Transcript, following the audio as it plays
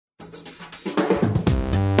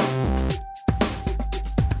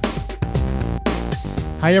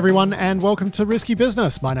Hey everyone, and welcome to Risky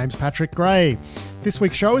Business. My name's Patrick Gray. This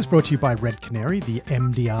week's show is brought to you by Red Canary, the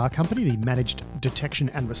MDR company, the Managed Detection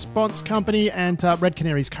and Response company, and Red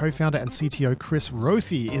Canary's co-founder and CTO Chris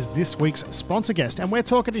Rothy is this week's sponsor guest, and we're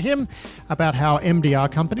talking to him about how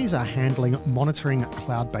MDR companies are handling monitoring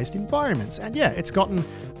cloud-based environments. And yeah, it's gotten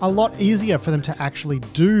a lot easier for them to actually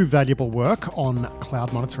do valuable work on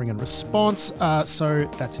cloud monitoring and response. So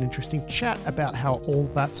that's an interesting chat about how all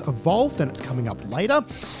that's evolved, and it's coming up later.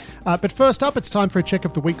 But first up, it's time for a check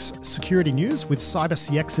of the week's security news with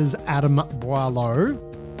CyberCX's Adam Boileau.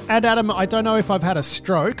 And Adam, I don't know if I've had a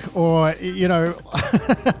stroke or,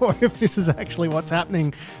 or if this is actually what's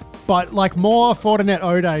happening, but like more Fortinet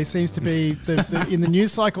O-Day seems to be in the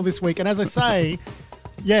news cycle this week. And as I say,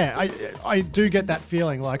 yeah, I do get that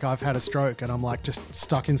feeling like I've had a stroke and I'm like just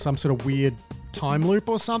stuck in some sort of weird time loop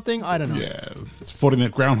or something. I don't know. Yeah, it's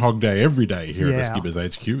Fortinet Groundhog Day every day here at Risky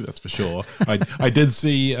Biz HQ, that's for sure. I did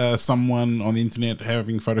see someone on the internet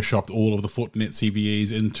having photoshopped all of the Fortinet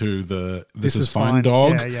CVEs into the This is Fine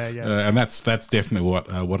dog. Yeah. And that's definitely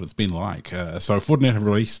what it's been like. So Fortinet have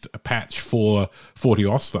released a patch for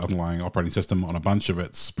FortiOS, the underlying operating system, on a bunch of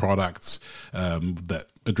its products that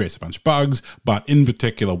address a bunch of bugs, but in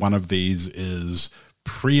particular one of these is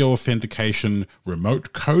pre-authentication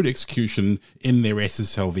remote code execution in their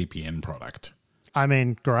SSL VPN product. I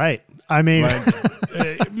mean, great. I mean,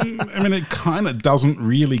 it kind of doesn't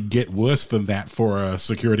really get worse than that for a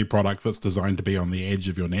security product that's designed to be on the edge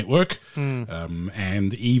of your network.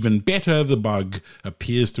 And even better, the bug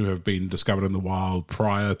appears to have been discovered in the wild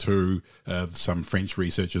prior to some French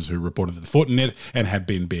researchers who reported it to Fortinet and had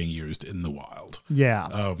been being used in the wild.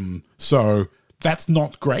 Yeah. So that's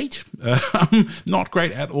not great. Not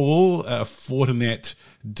great at all. Fortinet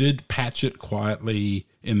did patch it quietly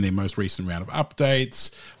in their most recent round of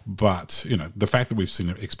updates, but the fact that we've seen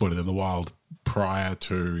it exploited in the wild prior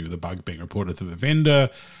to the bug being reported to the vendor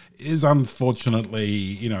is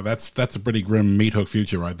unfortunately, that's a pretty grim meat hook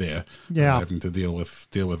future right there. Yeah, having to deal with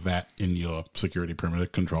that in your security perimeter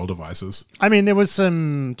control devices. I mean, there was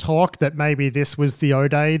some talk that maybe this was the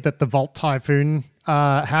O-Day that the Vault Typhoon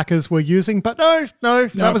hackers were using, but no,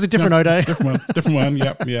 that was a different O-Day. Different one.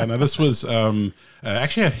 Yep. Yeah. No, this was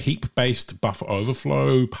actually a heap-based buffer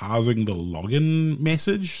overflow parsing the login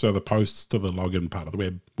message. So the posts to the login part of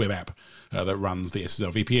the web app that runs the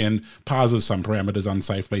SSL VPN parses some parameters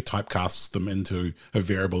unsafely, typecasts them into a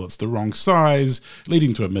variable that's the wrong size,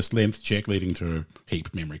 leading to a missed length check, leading to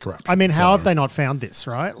heap memory corruption. I mean, how have they not found this,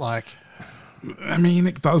 right? Like, I mean,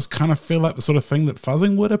 it does kind of feel like the sort of thing that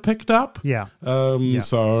fuzzing would have picked up. Yeah.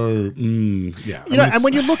 So, yeah. And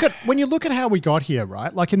when you look at how we got here,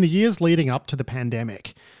 right? Like in the years leading up to the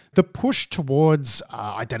pandemic, the push towards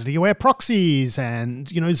identity-aware proxies and,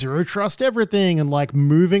 zero trust everything and like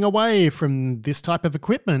moving away from this type of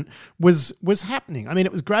equipment was happening. I mean,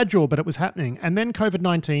 it was gradual, but it was happening. And then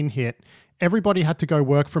COVID-19 hit. Everybody had to go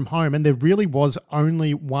work from home, and there really was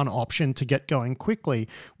only one option to get going quickly,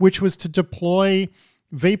 which was to deploy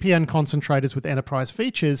VPN concentrators with enterprise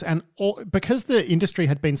features. And because the industry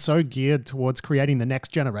had been so geared towards creating the next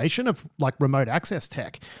generation of like remote access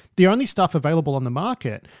tech, the only stuff available on the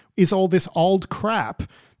market is all this old crap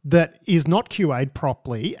that is not QA'd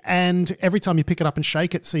properly, and every time you pick it up and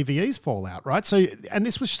shake it, CVEs fall out, right? So, and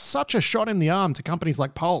this was such a shot in the arm to companies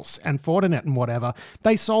like Pulse and Fortinet and whatever.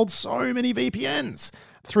 They sold so many VPNs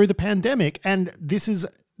through the pandemic, and this is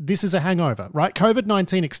a hangover, right?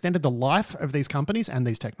 COVID-19 extended the life of these companies and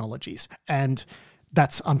these technologies, and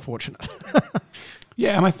that's unfortunate.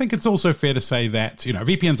 Yeah, and I think it's also fair to say that,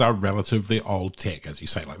 VPNs are relatively old tech, as you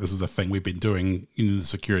say. Like, this is a thing we've been doing in the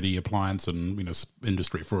security appliance and,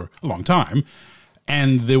 industry for a long time.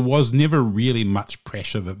 And there was never really much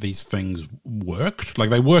pressure that these things worked. Like,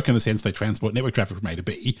 they work in the sense they transport network traffic from A to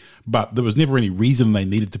B, but there was never any reason they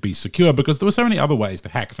needed to be secure because there were so many other ways to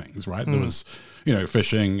hack things, right? There was,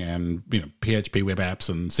 phishing and, PHP web apps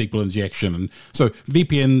and SQL injection. And so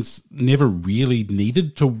VPNs never really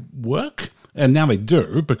needed to work. And now they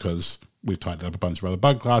do because we've tidied up a bunch of other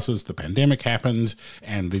bug classes. The pandemic happened,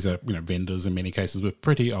 and these are vendors in many cases with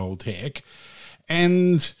pretty old tech.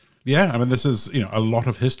 And yeah, I mean, this is a lot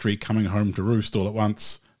of history coming home to roost all at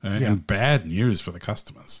once. And bad news for the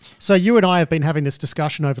customers. So you and I have been having this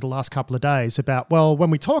discussion over the last couple of days about, well, when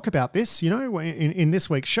we talk about this, in this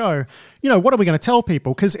week's show, what are we going to tell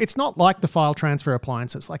people? Because it's not like the file transfer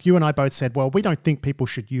appliances. Like you and I both said, well, we don't think people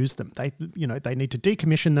should use them. They need to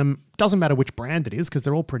decommission them. Doesn't matter which brand it is because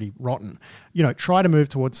they're all pretty rotten. Try to move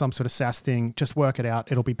towards some sort of SaaS thing. Just work it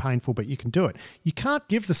out. It'll be painful, but you can do it. You can't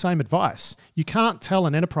give the same advice. You can't tell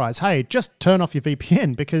an enterprise, hey, just turn off your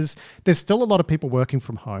VPN because there's still a lot of people working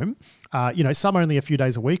from home. home. Some only a few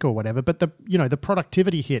days a week or whatever. But the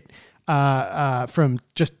productivity hit from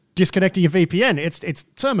just disconnecting your VPN, it's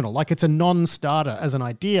terminal. Like, it's a non-starter as an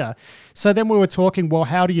idea. So then we were talking, well,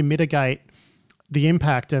 how do you mitigate the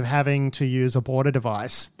impact of having to use a border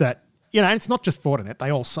device that, it's not just Fortinet, they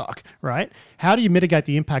all suck, right? How do you mitigate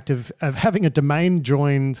the impact of having a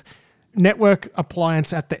domain-joined network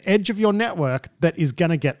appliance at the edge of your network that is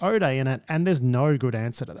going to get ODE in it? And there's no good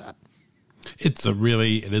answer to that. It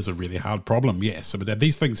is a really hard problem, yes. But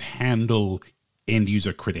these things handle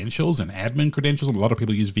end-user credentials and admin credentials. A lot of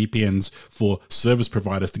people use VPNs for service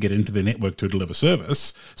providers to get into their network to deliver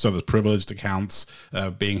service. So there's privileged accounts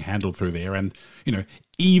being handled through there. And,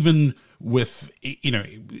 even with,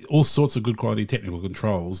 all sorts of good quality technical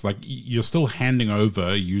controls, like, you're still handing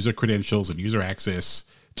over user credentials and user access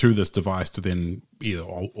to this device to then either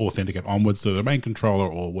authenticate onwards to the domain controller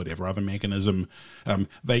or whatever other mechanism.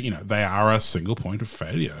 They are a single point of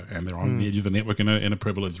failure, and they're on the edge of the network in a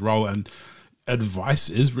privileged role. And advice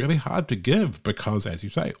is really hard to give because, as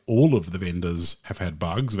you say, all of the vendors have had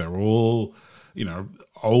bugs. They're all,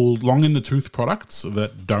 old, long in the tooth products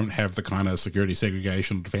that don't have the kind of security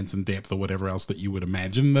segregation, defense in depth, or whatever else that you would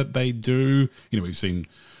imagine that they do. We've seen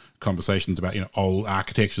conversations about, old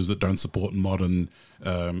architectures that don't support modern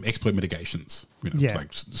exploit mitigations. It's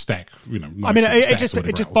like stack,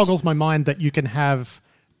 it just boggles my mind that you can have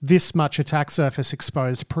this much attack surface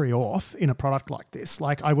exposed pre-auth in a product like this.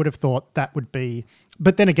 Like, I would have thought that would be,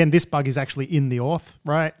 but then again, this bug is actually in the auth,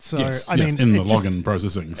 right? So in the login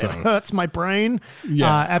processing. So it hurts my brain.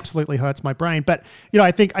 Absolutely hurts my brain. But I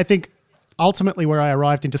think ultimately where I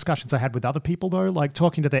arrived in discussions I had with other people, though, like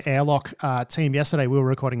talking to the Airlock team yesterday, we were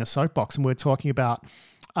recording a soapbox and we were talking about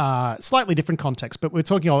slightly different context, but we're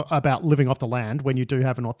talking about living off the land when you do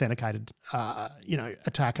have an authenticated,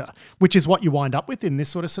 attacker, which is what you wind up with in this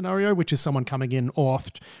sort of scenario, which is someone coming in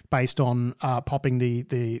authed based on popping the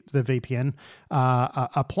VPN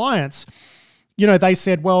appliance. They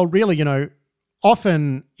said, well, really,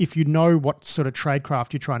 often if you know what sort of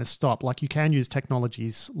tradecraft you're trying to stop, like, you can use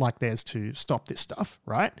technologies like theirs to stop this stuff,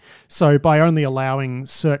 right? So by only allowing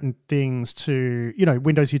certain things to,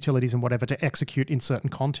 Windows utilities and whatever to execute in certain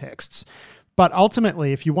contexts. But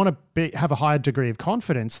ultimately, if you want to have a higher degree of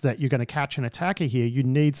confidence that you're going to catch an attacker here, you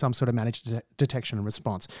need some sort of managed detection and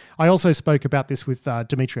response. I also spoke about this with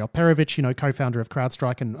Dmitry Alperovich, co-founder of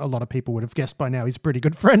CrowdStrike, and a lot of people would have guessed by now he's a pretty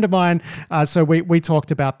good friend of mine. So we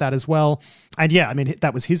talked about that as well. And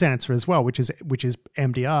that was his answer as well, which is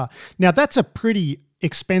MDR. Now, that's a pretty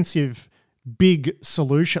expensive big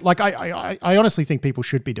solution. Like, I honestly think people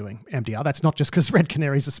should be doing MDR. That's not just because Red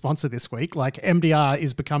Canary is a sponsor this week. Like, MDR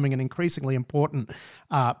is becoming an increasingly important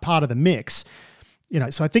part of the mix.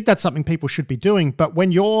 So I think that's something people should be doing. But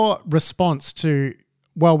when your response to,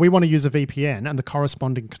 well, we want to use a VPN and the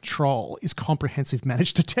corresponding control is comprehensive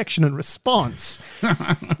managed detection and response,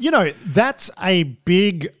 that's a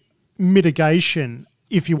big mitigation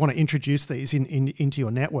if you want to introduce these into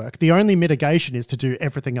your network. The only mitigation is to do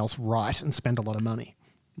everything else right and spend a lot of money,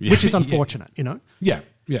 which is unfortunate, Yeah,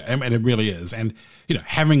 and it really is. And,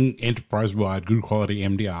 having enterprise-wide good quality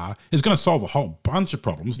MDR is going to solve a whole bunch of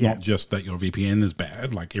problems, not just that your VPN is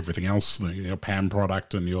bad, like everything else, your PAM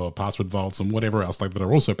product and your password vaults and whatever else that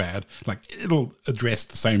are also bad. Like, it'll address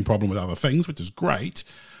the same problem with other things, which is great,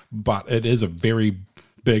 but it is a very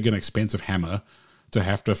big and expensive hammer to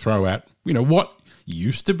have to throw at, what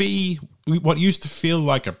used to feel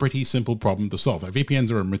like a pretty simple problem to solve. Like, VPNs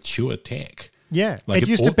are a mature tech. Yeah, like, it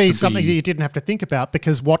used to be something that you didn't have to think about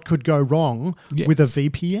because what could go wrong with a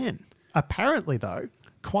VPN? Apparently, though,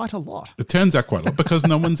 quite a lot. It turns out quite a lot because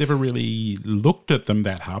no one's ever really looked at them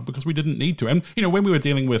that hard because we didn't need to. And, when we were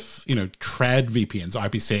dealing with, trad VPNs,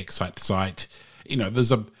 IPsec, site-to-site,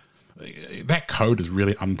 that code is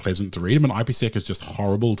really unpleasant to read. I mean, IPsec is just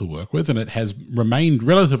horrible to work with, and it has remained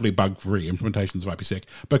relatively bug-free implementations of IPsec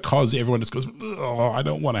because everyone just goes, oh, I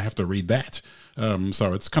don't want to have to read that.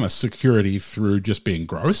 So it's kind of security through just being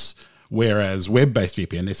gross, whereas web-based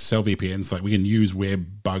VPN, SSL VPNs, like, we can use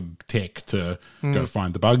web bug tech to go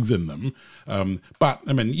find the bugs in them. But,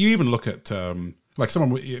 I mean, you even look at, when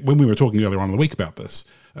we were talking earlier on in the week about this,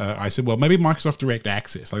 I said, well, maybe Microsoft Direct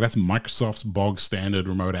Access. Like, that's Microsoft's bog standard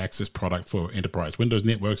remote access product for enterprise Windows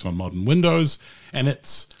networks on modern Windows. And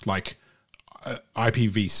it's like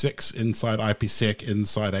IPv6 inside IPsec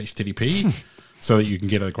inside HTTP so that you can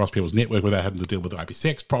get it across people's network without having to deal with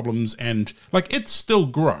IPsec problems. And, like, it's still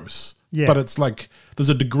gross. Yeah. But it's like there's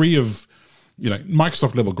a degree of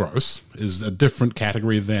Microsoft level gross is a different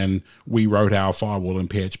category than we wrote our firewall in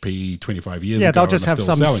PHP 25 years ago. Yeah, they'll just have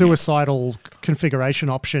some selling suicidal configuration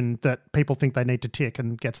option that people think they need to tick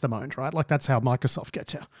and gets them owned, right? Like that's how Microsoft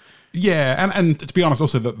gets you. Yeah, and to be honest,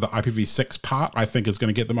 also the IPv6 part, I think, is going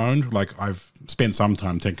to get them owned. Like, I've spent some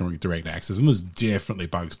time tinkering with direct access, and there's definitely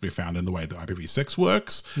bugs to be found in the way that IPv6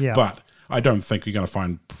 works. Yeah. But I don't think you're going to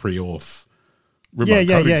find pre-auth remote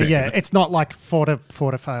code Yeah. It's not like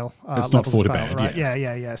FortiFail. It's not FortiBad, right?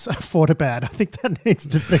 Yeah. So FortiBad. I think that needs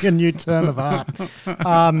to be a new term of art.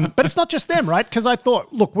 But it's not just them, right? Because I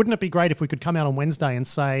thought, look, wouldn't it be great if we could come out on Wednesday and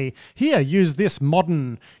say, here, use this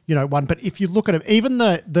modern, one. But if you look at it, even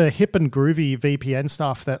the hip and groovy VPN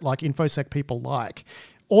stuff that like InfoSec people like,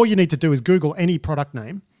 all you need to do is Google any product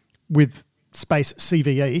name with space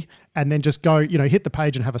CVE and then just go, hit the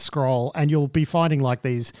page and have a scroll, and you'll be finding like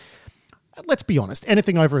these. Let's be honest,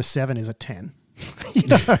 anything over a 7 is a 10. In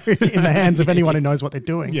the hands of anyone who knows what they're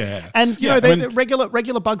doing. Yeah. And the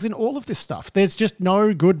regular bugs in all of this stuff. There's just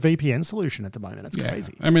no good VPN solution at the moment. It's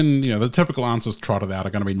crazy. I mean, the typical answers trotted out are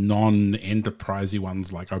going to be non-enterprisey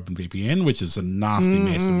ones like OpenVPN, which is a nasty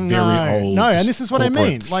mess of very old. No, and this is what I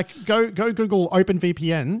mean. corporates. Like go Google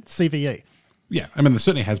OpenVPN CVE. Yeah, I mean, there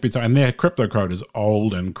certainly has been, and their crypto code is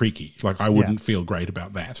old and creaky. Like, I wouldn't feel great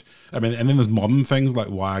about that. I mean, and then there's modern things like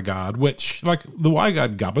WireGuard, which, like, the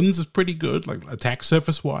WireGuard governs is pretty good. Like, attack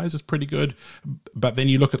surface-wise is pretty good. But then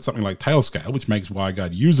you look at something like Tailscale, which makes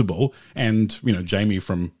WireGuard usable, and, Jamie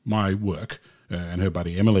from my work and her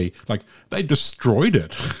buddy Emily, like, they destroyed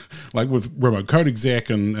it, like, with remote code exec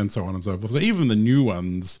and so on and so forth. So even the new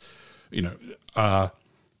ones,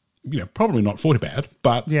 are probably not FortiBad,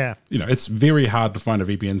 but it's very hard to find a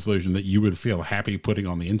VPN solution that you would feel happy putting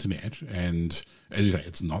on the internet. And as you say,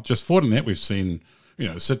 it's not just Fortinet. We've seen,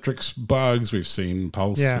 Citrix bugs, we've seen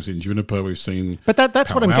Pulse, we've seen Juniper, we've seen. But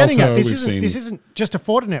that's Palo what I'm getting Alto, at. This isn't just a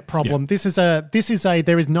Fortinet problem. Yeah.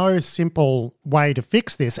 There is no simple way to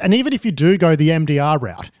fix this. And even if you do go the MDR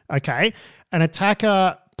route, okay, an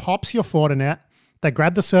attacker pops your Fortinet. They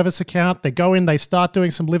grab the service account, they go in, they start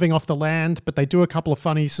doing some living off the land, but they do a couple of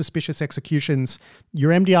funny, suspicious executions.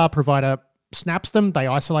 Your MDR provider snaps them, they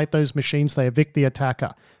isolate those machines, they evict the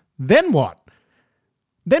attacker. Then what?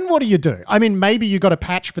 Then what do you do? I mean, maybe you got a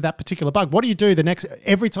patch for that particular bug. What do you do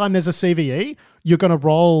every time there's a CVE, you're going to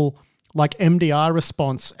roll like MDR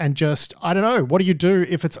response and just, I don't know, what do you do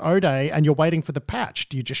if it's O-Day and you're waiting for the patch?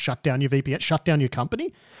 Do you just shut down your VPN, shut down your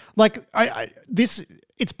company? Like,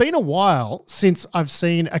 it's been a while since I've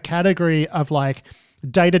seen a category of like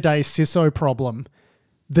day-to-day CISO problem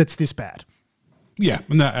that's this bad. Yeah,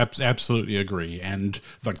 no, absolutely agree. And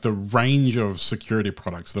like the range of security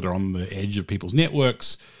products that are on the edge of people's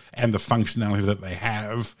networks and the functionality that they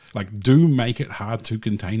have, like, do make it hard to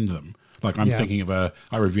contain them. Like, I'm thinking of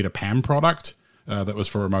I reviewed a PAM product that was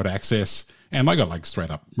for remote access, and I got like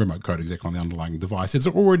straight up remote code exec on the underlying device. It's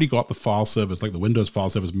already got the file servers, like the Windows file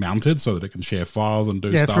servers mounted so that it can share files and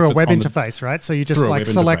do stuff. Yeah, through a web interface, right? So you just like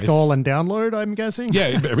select all and download, I'm guessing?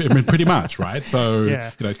 Yeah, I mean, pretty much, right?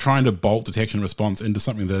 So, trying to bolt detection and response into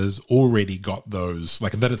something that has already got those,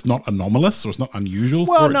 like that it's not anomalous or it's not unusual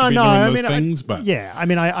for it to be doing those things. But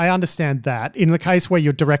I understand that. In the case where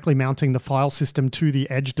you're directly mounting the file system to the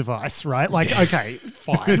edge device, right? Like, okay,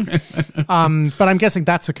 fine. But I'm guessing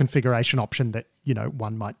that's a configuration option that,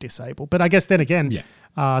 one might disable. But I guess then again,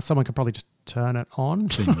 someone could probably just turn it on.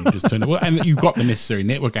 Then you just turn it, and you've got the necessary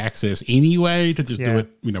network access anyway to just do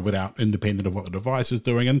it, without independent of what the device is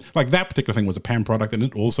doing. And like that particular thing was a PAM product, and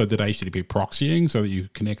it also did HTTP proxying so that you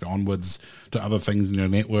connect onwards to other things in your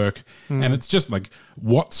network. And it's just like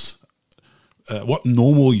what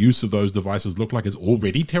normal use of those devices look like is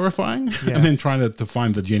already terrifying. And then trying to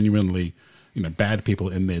find the genuinely, bad people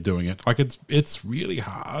in there doing it. Like it's really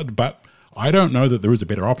hard, but I don't know that there is a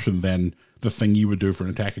better option than the thing you would do for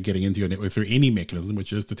an attacker getting into your network through any mechanism,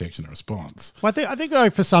 which is detection and response. Well, I think though,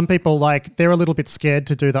 for some people, like they're a little bit scared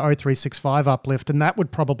to do the O365 uplift, and that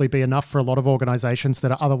would probably be enough for a lot of organizations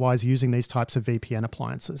that are otherwise using these types of VPN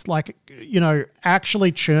appliances. Like,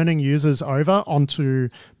 actually churning users over onto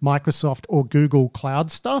Microsoft or Google Cloud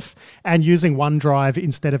stuff and using OneDrive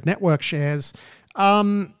instead of network shares.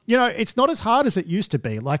 It's not as hard as it used to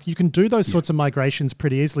be. Like, you can do those sorts of migrations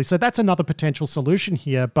pretty easily. So that's another potential solution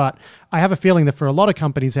here. But I have a feeling that for a lot of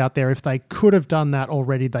companies out there, if they could have done that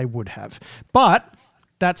already, they would have. But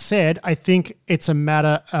that said, I think it's a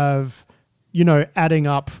matter of, adding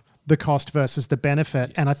up the cost versus the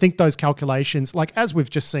benefit. And I think those calculations, like as we've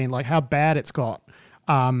just seen, like how bad it's got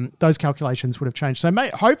those calculations would have changed. So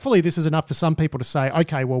hopefully this is enough for some people to say,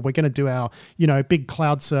 okay, well, we're going to do our, big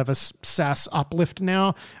cloud service SaaS uplift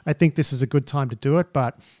now. I think this is a good time to do it.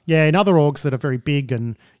 But yeah, in other orgs that are very big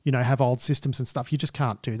and, have old systems and stuff, you just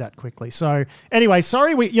can't do that quickly. So anyway,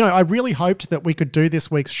 sorry, I really hoped that we could do this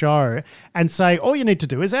week's show and say, all you need to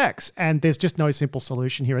do is X. And there's just no simple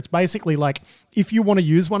solution here. It's basically like, if you want to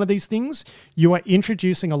use one of these things, you are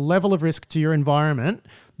introducing a level of risk to your environment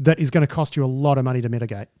that is going to cost you a lot of money to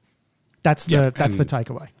mitigate. That's the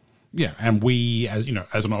takeaway. Yeah, and we, as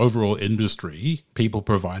an overall industry, people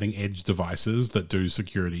providing edge devices that do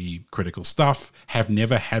security critical stuff have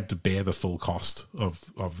never had to bear the full cost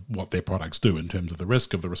of what their products do in terms of the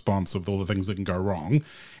risk, of the response, of all the things that can go wrong.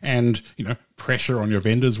 And, pressure on your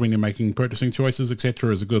vendors when you're making purchasing choices,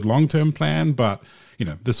 etc., is a good long-term plan. But,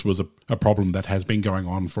 this was a problem that has been going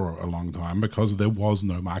on for a long time because there was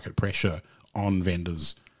no market pressure on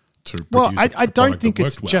vendors to produce I don't think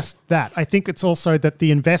it's just that. I think it's also that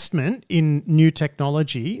the investment in new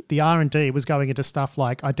technology, the R&D was going into stuff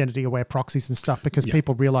like identity-aware proxies and stuff because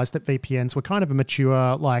people realized that VPNs were kind of a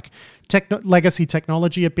mature, legacy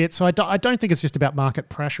technology a bit. So I don't think it's just about market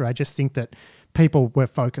pressure. I just think that people were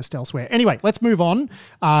focused elsewhere. Anyway, let's move on.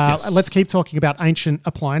 Let's keep talking about ancient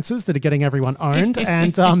appliances that are getting everyone owned.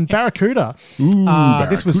 And Barracuda.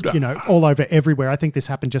 This was, all over everywhere. I think this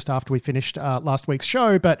happened just after we finished last week's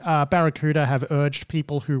show. But Barracuda have urged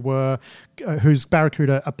people whose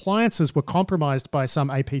Barracuda appliances were compromised by some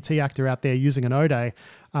APT actor out there using an ODE.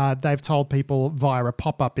 They've told people via a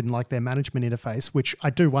pop-up in their management interface, which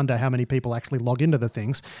I do wonder how many people actually log into the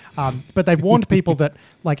things. But they've warned people that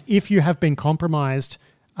if you have been compromised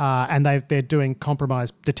and they're doing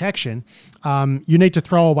compromise detection, you need to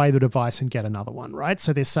throw away the device and get another one, right?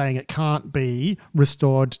 So they're saying it can't be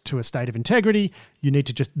restored to a state of integrity. You need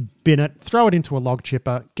to just bin it, throw it into a log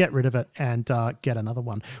chipper, get rid of it, and get another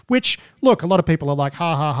one. Which, look, a lot of people are like,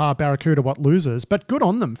 ha, ha, ha, Barracuda, what losers? But good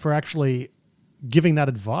on them for actually giving that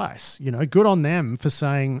advice. Good on them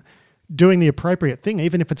for doing the appropriate thing,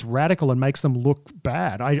 even if it's radical and makes them look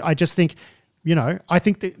bad. I just think, I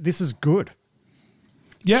think that this is good.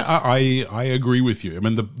 Yeah, I agree with you. I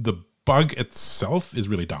mean, the bug itself is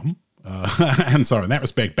really dumb. And so in that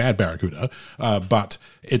respect, bad Barracuda. But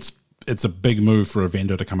it's a big move for a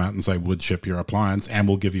vendor to come out and say, we'll ship your appliance and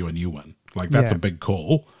we'll give you a new one. That's a big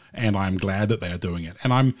call. And I'm glad that they are doing it.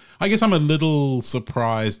 And I guess I'm a little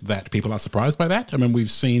surprised that people are surprised by that. I mean,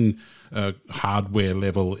 we've seen hardware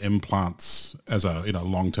level implants as a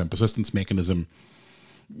long-term persistence mechanism,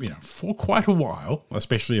 for quite a while,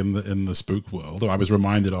 especially in the spook world. I was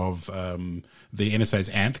reminded of the NSA's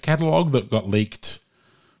ANT catalog that got leaked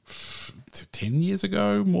 10 years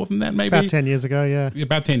ago, more than that, maybe. About 10 years ago, yeah.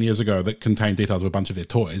 About 10 years ago, that contained details of a bunch of their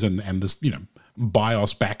toys and this,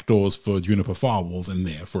 BIOS backdoors for Juniper firewalls in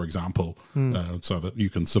there, for example, so that you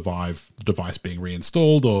can survive the device being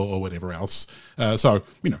reinstalled or whatever else. So,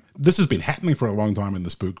 this has been happening for a long time in the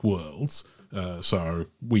spook worlds. So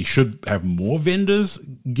we should have more vendors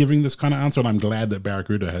giving this kind of answer. And I'm glad that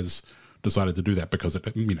Barracuda has decided to do that because it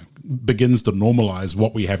begins to normalize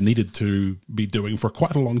what we have needed to be doing for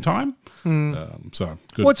quite a long time. So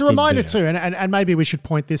good. Well, it's a reminder too, and maybe we should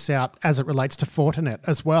point this out as it relates to Fortinet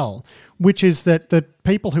as well, which is that the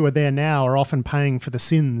people who are there now are often paying for the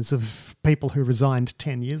sins of people who resigned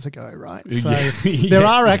 10 years ago, right? So there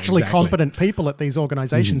are actually competent people at these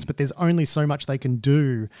organizations, but there's only so much they can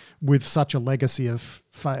do with such a legacy of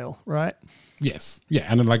fail, right? Yes. Yeah.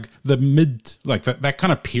 And then that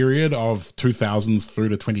kind of period of 2000s through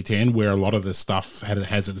to 2010 where a lot of this stuff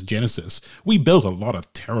has its genesis, we built a lot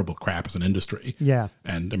of terrible crap as an industry. Yeah.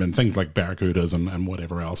 And I mean, things like Barracudas and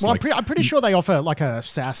whatever else. Well, I'm pretty sure they offer a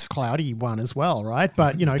SaaS cloudy one as well, right?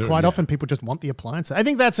 But, quite often people just want the appliance. I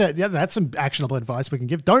think that's some actionable advice we can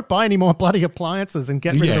give. Don't buy any more bloody appliances and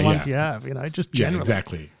get rid of the ones you have, just generally. Yeah,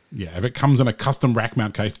 exactly. Yeah, if it comes in a custom rack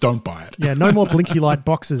mount case, don't buy it. Yeah, no more blinky light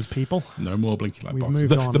boxes, people. No more blinky light boxes.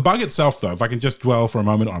 The bug itself, though, if I can just dwell for a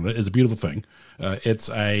moment on it, is a beautiful thing. It's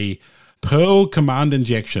a Perl command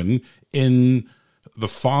injection in the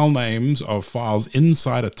file names of files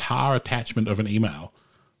inside a tar attachment of an email.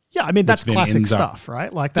 Yeah, I mean, that's classic stuff,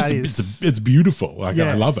 right? It's beautiful. I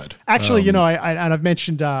love it. Actually, I've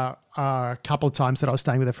mentioned a couple of times that I was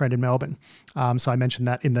staying with a friend in Melbourne. So I mentioned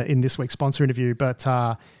that in this week's sponsor interview, but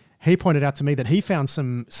he pointed out to me that he found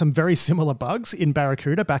some very similar bugs in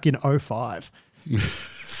Barracuda back in 2005.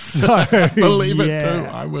 So believe it too.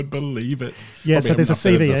 I would believe it. Yeah, Probably so there's a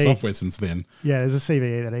CVE. The software since then. Yeah, there's a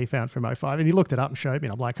CVE that he found from 2005, and he looked it up and showed me,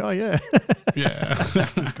 and I'm like, oh yeah. Yeah.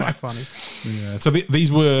 It's quite funny. Yeah. So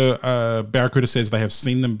these were, Barracuda says they have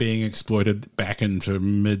seen them being exploited back into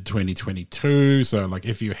mid 2022. So like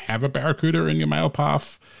if you have a Barracuda in your mail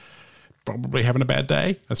path, probably having a bad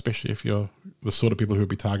day, especially if you're the sort of people who would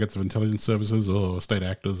be targets of intelligence services or state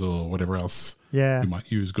actors or whatever else. Yeah. Who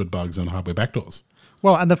might use good bugs and hardware backdoors.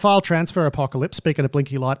 Well, and the file transfer apocalypse, speaking of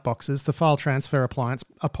blinky light boxes, the file transfer appliance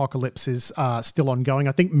apocalypse is still ongoing.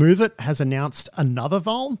 I think MoveIt has announced another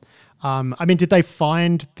vul. I mean, did they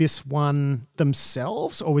find this one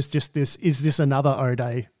themselves, or is this another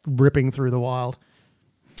O'Day ripping through the wild?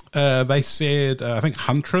 They said, I think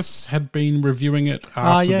Huntress had been reviewing it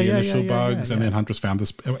after the initial bugs, and then Huntress found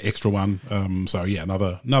this extra one. So yeah,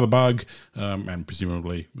 another bug, and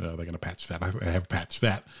presumably they're going to patch that. I have patched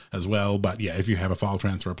that as well. But yeah, if you have a file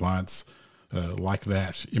transfer appliance like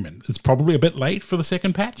that, I mean, it's probably a bit late for the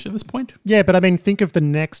second patch at this point. Yeah, but I mean, think of the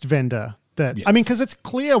next vendor. I mean, because it's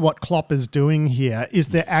clear what Klopp is doing here is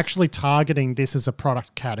they're actually targeting this as a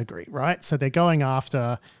product category, right? So they're going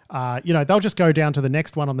after, they'll just go down to the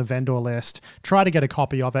next one on the vendor list, try to get a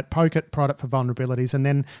copy of it, poke at product for vulnerabilities, and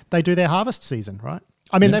then they do their harvest season, right?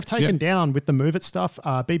 I mean, they've taken down with the MoveIt stuff,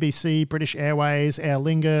 BBC, British Airways, Aer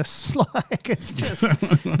Lingus, like it's just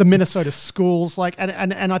the Minnesota schools, like,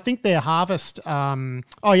 and I think their harvest, they got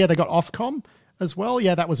Ofcom as well.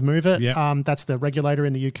 Yeah, that was MoveIt. Yeah. That's the regulator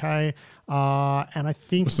in the UK. And I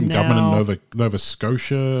think there's some government in Nova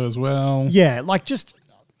Scotia as well. Yeah, like just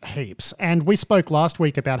heaps. And we spoke last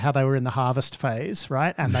week about how they were in the harvest phase,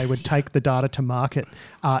 right? And they would take the data to market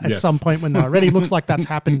at some point when they were ready. Looks like that's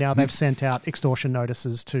happened now. They've sent out extortion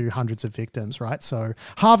notices to hundreds of victims, right? So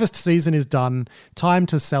harvest season is done. Time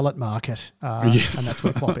to sell at market. And that's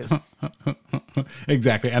where Klopp is.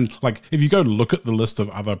 Exactly. And like if you go look at the list of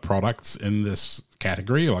other products in this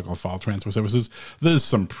category, like on file transfer services, there's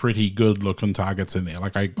some pretty good looking targets in there.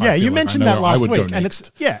 Like you mentioned that last week, and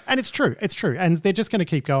it's true, and they're just going to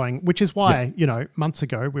keep going, which is why months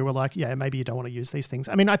ago we were like, maybe you don't want to use these things.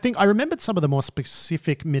 I mean, I think I remembered some of the more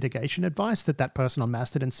specific mitigation advice that person on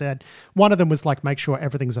Mastodon said. One of them was like, make sure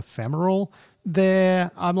everything's ephemeral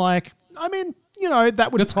there. I'm like, I mean, that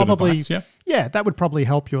would probably that would probably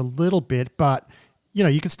help you a little bit, but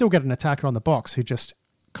you can still get an attacker on the box who just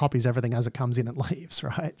copies everything as it comes in and leaves,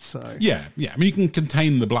 right? So yeah. I mean, you can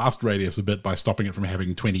contain the blast radius a bit by stopping it from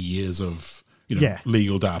having 20 years of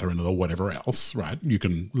legal data in it or whatever else, right? You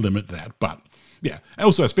can limit that, but yeah.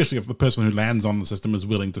 Also, especially if the person who lands on the system is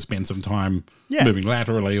willing to spend some time moving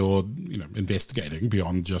laterally or investigating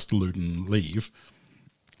beyond just loot and leave.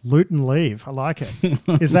 Loot and leave. I like it.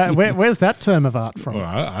 Is that where's that term of art from? Well,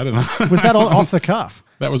 I don't know. Was that off the cuff?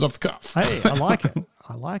 That was off the cuff. Hey, I like it.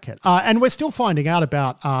 I like it. And we're still finding out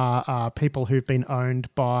about people who've been owned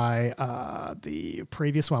by the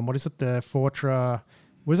previous one. What is it? The Fortra.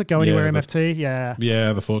 Was it Go Anywhere MFT?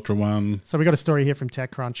 Yeah, the Fortra one. So we got a story here from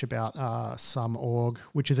TechCrunch about some org,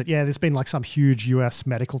 which is there's been like some huge US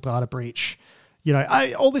medical data breach.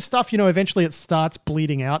 All this stuff, eventually it starts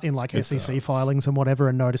bleeding out in like SEC filings and whatever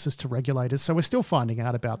and notices to regulators. So we're still finding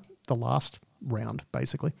out about the last round,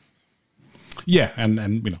 basically. Yeah,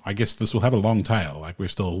 and I guess this will have a long tail. Like we're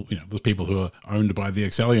still, there's people who are owned by the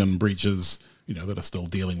Excellion breaches, that are still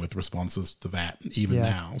dealing with responses to that even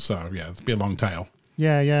now. So yeah, it's be a long tail.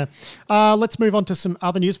 Yeah. Let's move on to some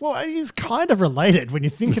other news. Well, it is kind of related when you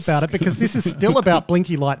think about it, because this is still about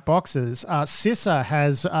blinky light boxes. CISA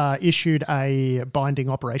has issued a binding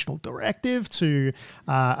operational directive to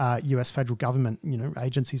US federal government,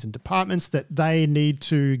 agencies and departments that they need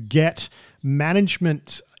to get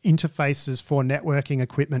management interfaces for networking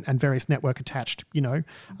equipment and various network attached,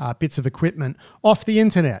 bits of equipment off the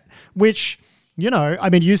internet, which... I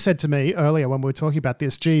mean, you said to me earlier when we were talking about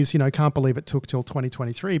this, geez, can't believe it took till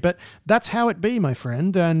 2023, but that's how it be, my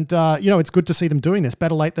friend. And, it's good to see them doing this.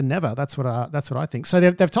 Better late than never. That's what I think. So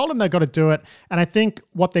they've told them they've got to do it. And I think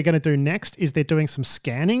what they're going to do next is they're doing some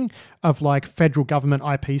scanning of like federal government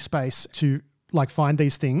IP space to like find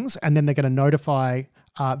these things. And then they're going to notify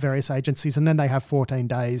various agencies, and then they have 14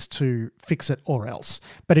 days to fix it or else.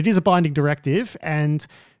 But it is a binding directive, and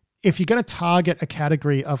if you're going to target a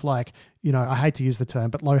category of like, I hate to use the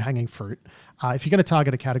term, but low-hanging fruit, if you're going to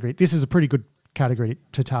target a category, this is a pretty good category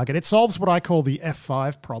to target. It solves what I call the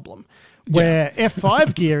F5 problem, where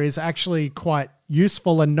F5 gear is actually quite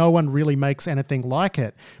useful and no one really makes anything like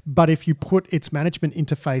it. But if you put its management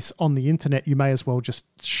interface on the internet, you may as well just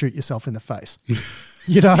shoot yourself in the face.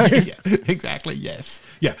 you know? Yeah, exactly, yes.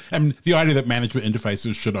 Yeah, and the idea that management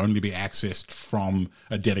interfaces should only be accessed from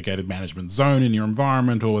a dedicated management zone in your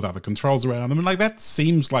environment or with other controls around them, and like that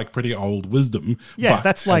seems like pretty old wisdom. Yeah, but,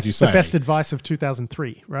 that's like as you say, the best advice of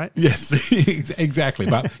 2003, right? Yes, exactly.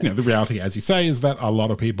 But the reality, as you say, is that a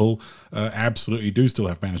lot of people absolutely do still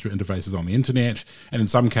have management interfaces on the internet, and in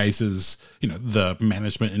some cases, the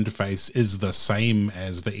management interface is the same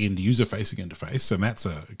as the end user facing interface, and that's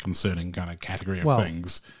a concerning kind of category of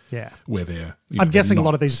things. Yeah, where they're. I'm guessing a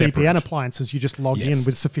lot of these separate. VPN appliances, you just log in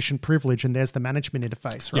with sufficient privilege, and there's the management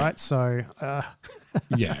interface, right? Yeah. So.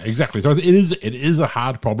 Yeah, exactly. So it is a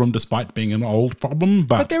hard problem, despite being an old problem.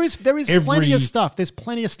 But there is plenty of stuff. There's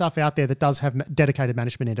plenty of stuff out there that does have dedicated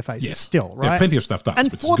management interfaces still, right? Yeah, plenty of stuff does.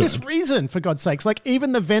 And for this reason, for God's sakes, like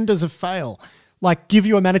even the vendors of fail, like give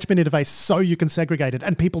you a management interface so you can segregate it,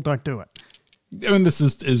 and people don't do it. I mean, this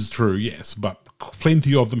is true, yes, but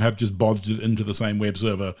plenty of them have just bodged it into the same web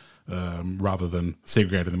server rather than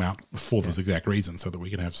segregating them out for this exact reason, so that we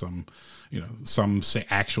can have some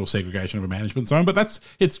actual segregation of a management zone. But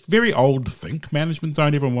it's very old to think management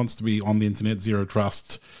zone. Everyone wants to be on the internet, zero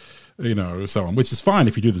trust, so on, which is fine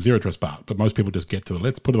if you do the zero trust part. But most people just get to the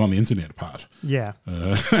let's put it on the internet part. Yeah.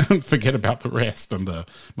 Forget about the rest and the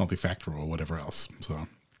multi-factor or whatever else. So.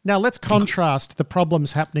 Now let's contrast the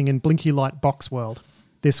problems happening in Blinky Light Box World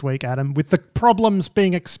this week, Adam, with the problems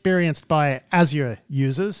being experienced by Azure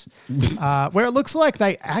users, where it looks like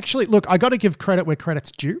they actually... Look, I got to give credit where credit's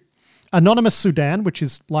due. Anonymous Sudan, which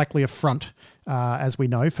is likely a front, as we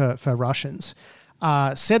know, for Russians,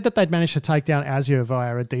 said that they'd managed to take down Azure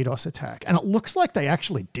via a DDoS attack. And it looks like they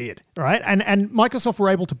actually did, right? And Microsoft were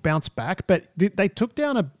able to bounce back, but they took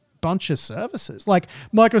down a bunch of services. Like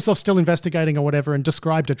Microsoft's still investigating or whatever and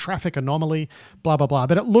described a traffic anomaly, blah, blah, blah.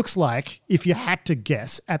 But it looks like, if you had to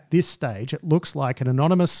guess at this stage, it looks like an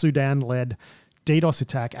anonymous Sudan-led DDoS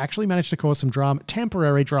attack actually managed to cause some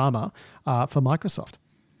temporary drama for Microsoft.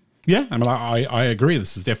 Yeah, I mean, I agree.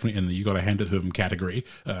 This is definitely in the you got to hand it to them category.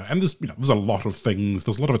 And there's a lot of things.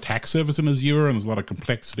 There's a lot of attack surface in Azure, and there's a lot of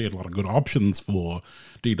complexity and a lot of good options for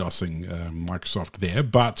DDoSing Microsoft there.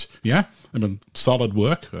 But yeah, I mean, solid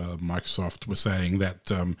work. Microsoft was saying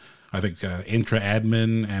that I think Entra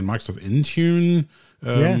Admin and Microsoft Intune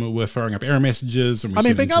were throwing up error messages. And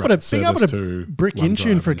being able to brick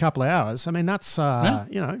Intune for a couple of hours. I mean, that's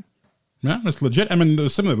Yeah, it's legit. I mean,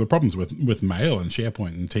 there's some of the problems with Mail and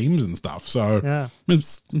SharePoint and Teams and stuff. So yeah,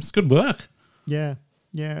 it's good work. Yeah.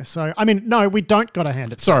 So I mean, no, we don't got to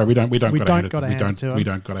hand it. Sorry, we don't got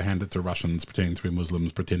to hand it to Russians pretending to be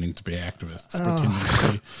Muslims, pretending to be activists, pretending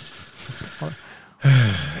to be.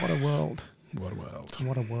 What a world! What a world!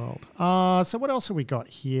 What a world! So what else have we got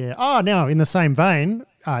here? Now in the same vein.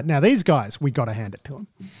 Now, these guys, we got to hand it to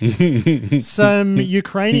them. Some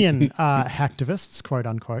Ukrainian hacktivists, quote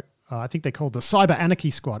unquote. I think they're called the Cyber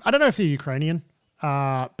Anarchy Squad. I don't know if they're Ukrainian,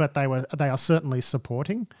 but they are certainly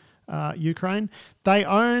supporting Ukraine. They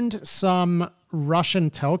owned some Russian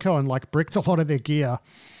telco and bricked a lot of their gear.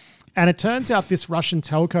 And it turns out this Russian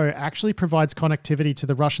telco actually provides connectivity to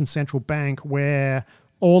the Russian central bank, where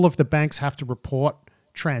all of the banks have to report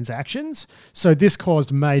transactions. So this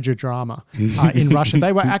caused major drama in Russia.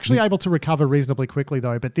 They were actually able to recover reasonably quickly,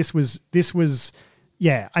 though. But this was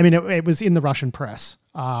yeah. I mean, it was in the Russian press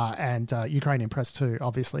and Ukrainian press too,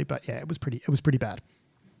 obviously. But yeah, it was pretty bad.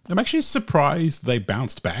 I'm actually surprised they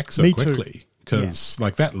bounced back so quickly, because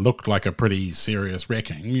that looked like a pretty serious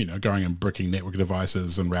wrecking. Going and bricking network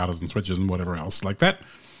devices and routers and switches and whatever else. That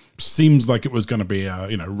seems like it was going to be a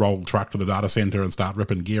roll truck to the data center and start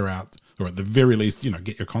ripping gear out, or at the very least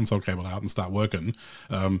get your console cable out and start working.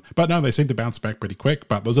 But no, they seem to bounce back pretty quick.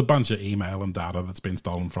 But there's a bunch of email and data that's been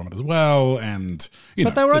stolen from it as well. And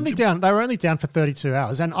but they were only down. They were only down for 32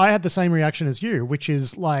 hours, and I had the same reaction as you, which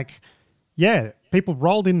is people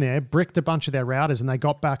rolled in there, bricked a bunch of their routers, and they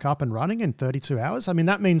got back up and running in 32 hours. I mean,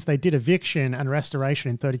 that means they did eviction and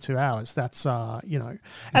restoration in 32 hours. That's, and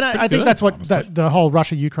I think that's what the whole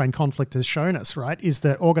Russia-Ukraine conflict has shown us, right, is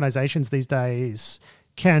that organizations these days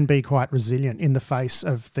can be quite resilient in the face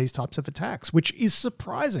of these types of attacks, which is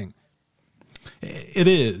surprising. It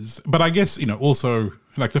is. But I guess, also...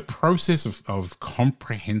 the process of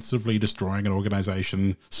comprehensively destroying an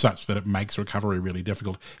organization such that it makes recovery really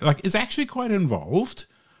difficult, is actually quite involved,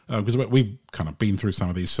 because we've kind of been through some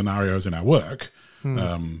of these scenarios in our work.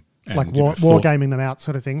 And, wargaming them out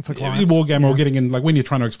sort of thing for clients. Wargame or getting in, when you're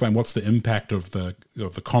trying to explain what's the impact of the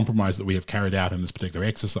compromise that we have carried out in this particular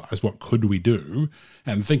exercise, what could we do?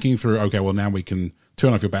 And thinking through, okay, well, now we can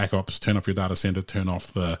turn off your backups, turn off your data center, turn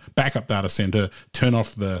off the backup data center, turn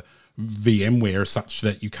off the VMware such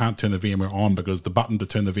that you can't turn the VMware on because the button to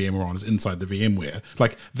turn the VMware on is inside the VMware.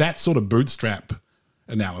 Like that sort of bootstrap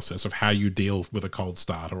analysis of how you deal with a cold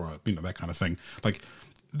start or that kind of thing. Like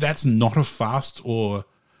that's not a fast or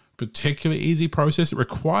particularly easy process. It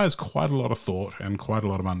requires quite a lot of thought and quite a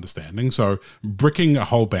lot of understanding. So bricking a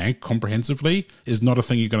whole bank comprehensively is not a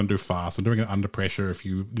thing you're going to do fast. And doing it under pressure,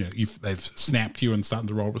 if they've snapped you and starting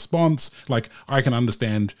to roll response, like I can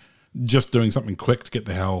understand just doing something quick to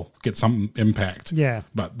get some impact. Yeah,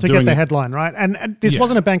 but to get the headline, right? And this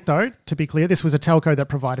wasn't a bank, though, to be clear. This was a telco that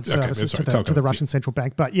provided services to the Russian central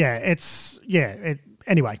bank. But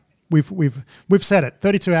anyway, we've said it.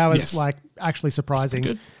 32 hours, actually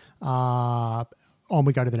surprising. On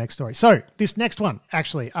we go to the next story. So this next one,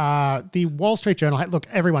 actually, the Wall Street Journal, look,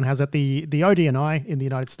 everyone has it. The ODNI in the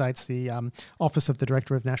United States, the Office of the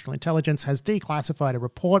Director of National Intelligence, has declassified a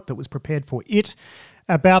report that was prepared for it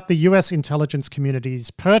about the US intelligence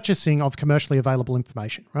community's purchasing of commercially available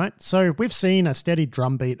information, right? So we've seen a steady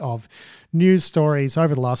drumbeat of news stories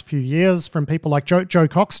over the last few years from people like Joe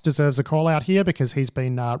Cox deserves a call out here because he's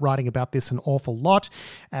been writing about this an awful lot.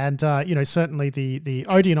 And, certainly the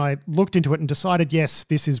ODNI looked into it and decided, yes,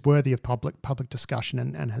 this is worthy of public discussion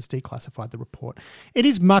and has declassified the report. It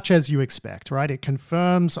is much as you expect, right? It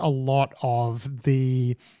confirms a lot of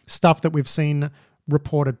the stuff that we've seen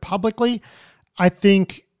reported publicly. I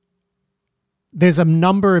think there's a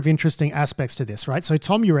number of interesting aspects to this, right? So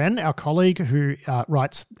Tom Uren, our colleague who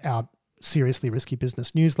writes our Seriously Risky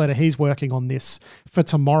Business newsletter, he's working on this for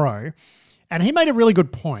tomorrow. And he made a really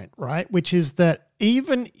good point, right? Which is that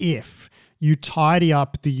even if you tidy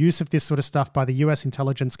up the use of this sort of stuff by the US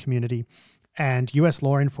intelligence community and US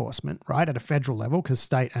law enforcement, right, at a federal level, because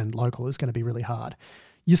state and local is going to be really hard,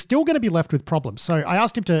 you're still going to be left with problems. So I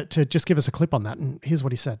asked him to just give us a clip on that, and here's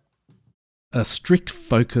what he said. A strict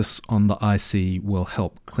focus on the IC will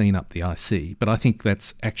help clean up the IC, but I think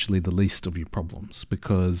that's actually the least of your problems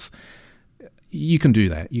because you can do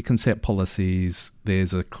that. You can set policies.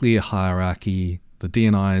 There's a clear hierarchy. The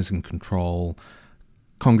DNI is in control.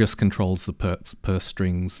 Congress controls the purse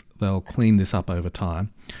strings. They'll clean this up over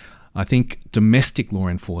time. I think domestic law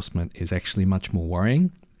enforcement is actually much more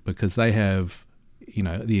worrying because they have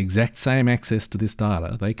the exact same access to this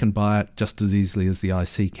data. They can buy it just as easily as the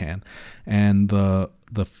IC can. And the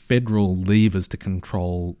federal levers to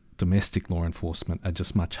control domestic law enforcement are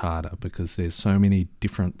just much harder because there's so many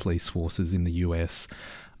different police forces in the US.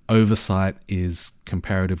 Oversight is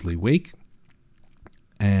comparatively weak.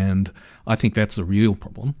 And I think that's a real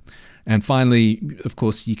problem. And finally, of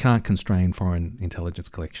course, you can't constrain foreign intelligence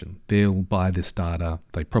collection. They'll buy this data.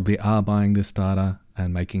 They probably are buying this data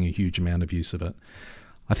and making a huge amount of use of it.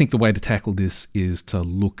 I think the way to tackle this is to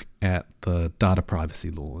look at the data privacy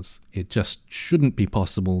laws. It just shouldn't be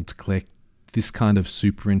possible to collect this kind of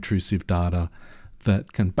super intrusive data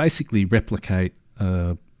that can basically replicate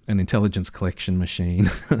an intelligence collection machine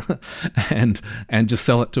and just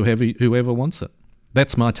sell it to whoever wants it.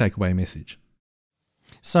 That's my takeaway message.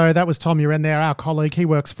 So that was Tom Uren there, our colleague. He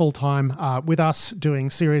works full-time with us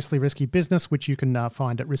doing Seriously Risky Business, which you can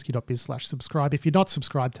find at risky.biz/subscribe. If you're not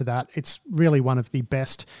subscribed to that, it's really one of the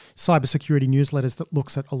best cybersecurity newsletters that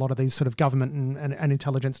looks at a lot of these sort of government and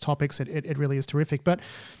intelligence topics. It really is terrific. But,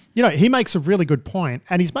 he makes a really good point,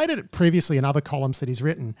 and he's made it previously in other columns that he's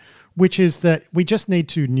written, which is that we just need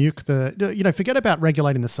to nuke forget about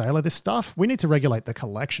regulating the sale of this stuff. We need to regulate the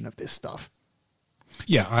collection of this stuff.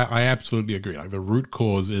 Yeah, I absolutely agree. Like the root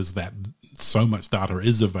cause is that so much data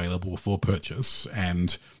is available for purchase,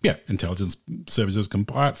 and intelligence services can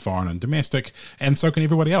buy it, foreign and domestic, and so can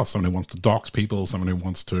everybody else. Someone who wants to dox people, someone who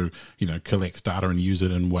wants to, collect data and use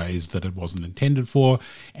it in ways that it wasn't intended for.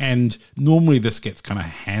 And normally this gets kind of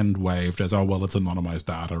hand waved as, oh, well, it's anonymized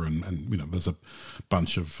data, and there's a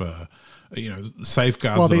bunch of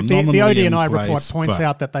safeguards. Well, the ODNI report points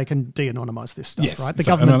out that they can de-anonymize this stuff, right? The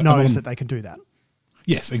government knows that they can do that.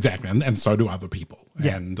 Yes, exactly. And so do other people.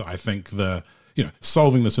 Yeah. And I think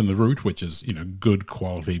solving this in the root, which is, good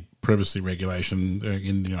quality privacy regulation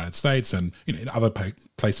in the United States and, in other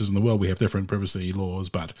places in the world, we have different privacy laws,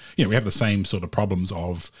 but, we have the same sort of problems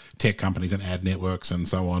of tech companies and ad networks and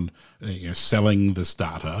so on, selling this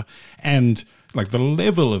data. And like the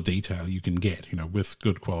level of detail you can get, with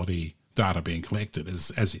good quality data being collected is,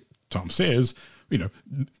 as Tom says,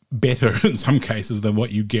 better in some cases than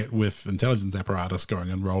what you get with intelligence apparatus going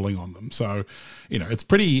and rolling on them. So, it's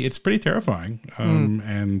pretty terrifying.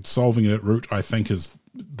 And solving it at root, I think, is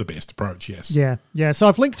the best approach. Yes. Yeah. So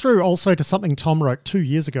I've linked through also to something Tom wrote 2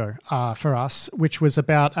 years ago for us, which was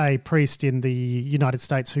about a priest in the United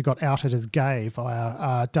States who got outed as gay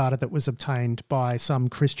via data that was obtained by some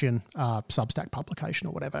Christian Substack publication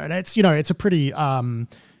or whatever. And it's a pretty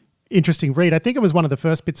interesting read. I think it was one of the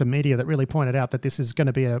first bits of media that really pointed out that this is going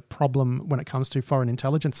to be a problem when it comes to foreign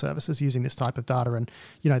intelligence services using this type of data. And,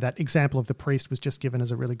 that example of the priest was just given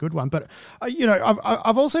as a really good one. But,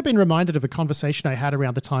 I've also been reminded of a conversation I had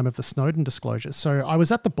around the time of the Snowden disclosures. So I was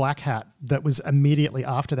at the Black Hat that was immediately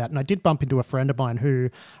after that. And I did bump into a friend of mine who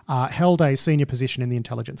held a senior position in the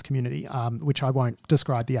intelligence community, which I won't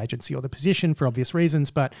describe the agency or the position for obvious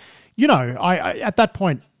reasons. But, I at that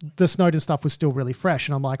point, the Snowden stuff was still really fresh.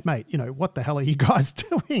 And I'm like, mate, what the hell are you guys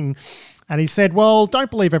doing? And he said, well, don't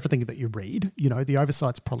believe everything that you read. The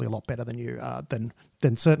oversight's probably a lot better than you,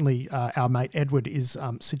 than certainly our mate Edward is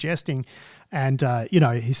suggesting. And,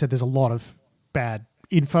 he said there's a lot of bad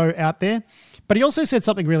info out there. But he also said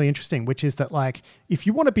something really interesting, which is that, like, if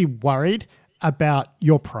you want to be worried about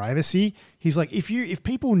your privacy, he's like, if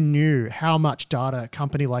people knew how much data a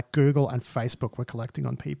company like Google and Facebook were collecting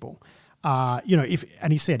on people,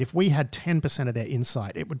 and he said, if we had 10% of their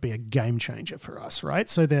insight, it would be a game changer for us, right?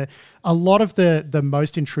 So a lot of the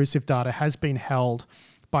most intrusive data has been held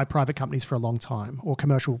by private companies for a long time, or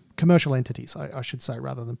commercial entities, I should say,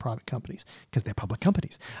 rather than private companies, because they're public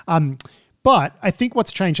companies. But I think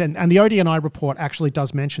what's changed, and the ODNI report actually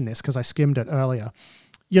does mention this because I skimmed it earlier,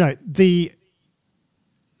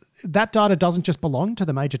 that data doesn't just belong to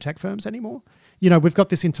the major tech firms anymore. We've got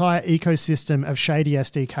this entire ecosystem of shady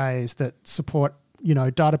SDKs that support,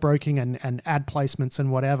 data broking and ad placements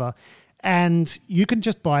and whatever. And you can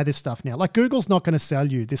just buy this stuff now. Like, Google's not going to sell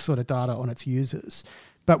you this sort of data on its users,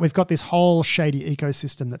 but we've got this whole shady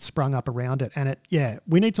ecosystem that's sprung up around it. And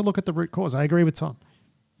we need to look at the root cause. I agree with Tom.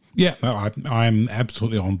 Yeah, no, I'm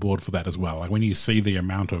absolutely on board for that as well. Like, when you see the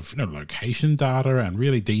amount of location data and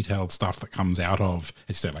really detailed stuff that comes out of,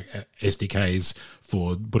 as you say, like SDKs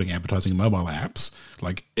for putting advertising in mobile apps,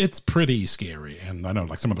 like, it's pretty scary. And I know,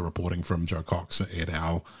 like, some of the reporting from Joe Cox et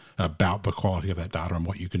al. About the quality of that data and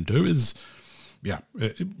what you can do is,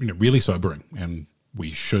 really sobering. And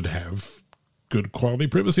we should have good quality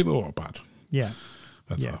privacy law, but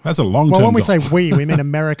that's a long-term Well, when we goal. say we mean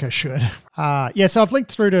America should. So I've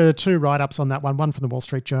linked through to 2 write-ups on that one from the Wall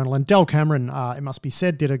Street Journal. And Del Cameron, it must be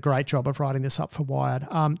said, did a great job of writing this up for Wired.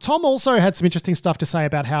 Tom also had some interesting stuff to say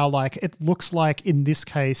about how, like, it looks like in this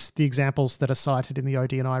case, the examples that are cited in the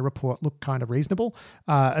ODNI report look kind of reasonable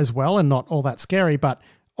as well, and not all that scary, but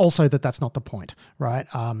also that's not the point, right?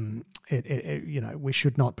 We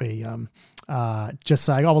should not be just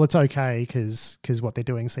saying, oh, well, it's okay because what they're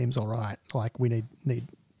doing seems all right. Like, we need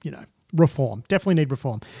reform. Definitely need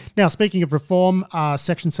reform. Now, speaking of reform,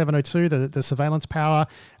 Section 702, the surveillance power,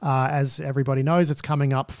 as everybody knows, it's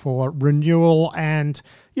coming up for renewal. And,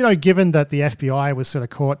 given that the FBI was sort of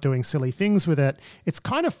caught doing silly things with it, it's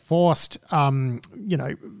kind of forced,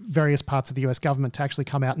 various parts of the US government to actually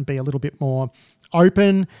come out and be a little bit more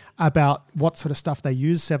open about what sort of stuff they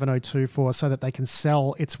use 702 for, so that they can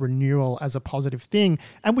sell its renewal as a positive thing.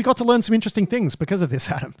 And we got to learn some interesting things because of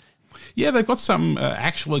this, Adam. Yeah, they've got some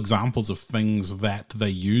actual examples of things that they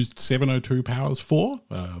used 702 powers for.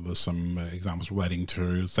 There's some examples relating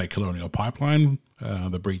to, say, Colonial Pipeline,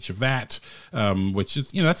 the breach of that, which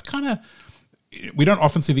is, that's kind of, we don't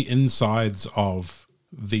often see the insides of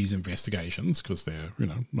these investigations because they're,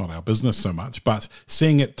 not our business so much, but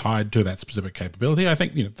seeing it tied to that specific capability, I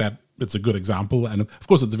think, that it's a good example. And of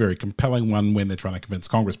course, it's a very compelling one when they're trying to convince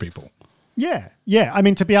Congress people. Yeah. I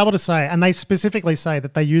mean, to be able to say, and they specifically say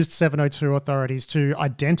that they used 702 authorities to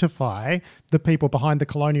identify the people behind the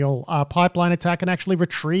Colonial Pipeline attack and actually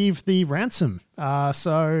retrieve the ransom.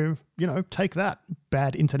 So, take that,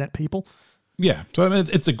 bad internet people. Yeah, so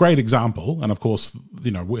it's a great example. And of course,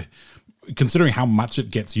 considering how much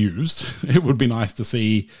it gets used, it would be nice to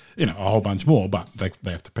see, a whole bunch more, but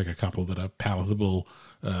they have to pick a couple that are palatable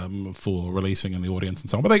for releasing in the audience and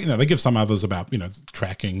so on. But they give some others about,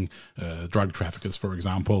 tracking drug traffickers, for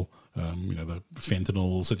example. The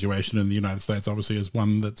fentanyl situation in the United States obviously is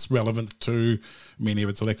one that's relevant to many of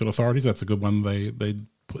its elected authorities. That's a good one they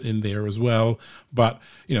put in there as well. But,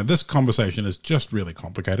 this conversation is just really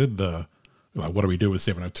complicated. What do we do with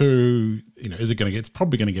 702? Is it going to get? It's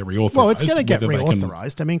probably going to get reauthorized. Well, it's going to get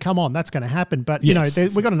reauthorized. I mean, come on, that's going to happen. But yes.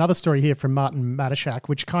 We've got another story here from Martin Matashak,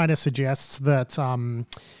 which kind of suggests that,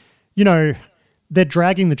 they're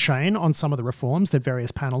dragging the chain on some of the reforms that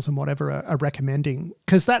various panels and whatever are recommending,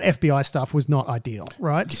 because that FBI stuff was not ideal,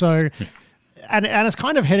 right? Yes. So, and it's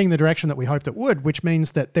kind of heading the direction that we hoped it would, which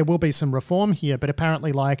means that there will be some reform here, but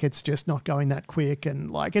apparently like it's just not going that quick,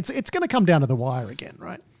 and like it's going to come down to the wire again,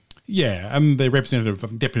 right? Yeah, and the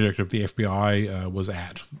deputy director of the FBI was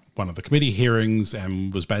at one of the committee hearings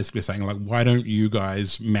and was basically saying, like, why don't you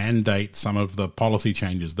guys mandate some of the policy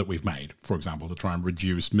changes that we've made, for example, to try and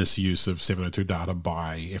reduce misuse of 702 data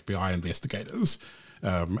by FBI investigators?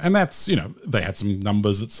 And that's, they had some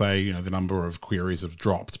numbers that say, the number of queries have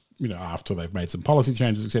dropped, after they've made some policy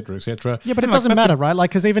changes, et cetera, et cetera. Yeah, but it doesn't matter, right?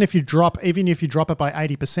 Like, because even if you drop it by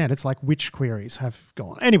 80%, it's like which queries have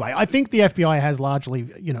gone. Anyway, I think the FBI has largely,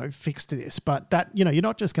 fixed this, but that, you're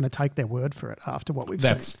not just going to take their word for it after what we've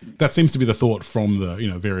seen. That seems to be the thought from the,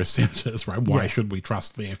 various senators, right? Why should we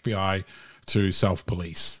trust the FBI to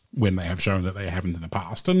self-police when they have shown that they haven't in the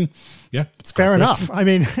past? And yeah, it's fair enough. I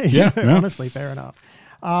mean, honestly, fair enough.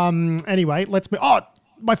 Anyway, let's move. Oh,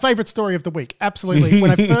 my favorite story of the week. Absolutely.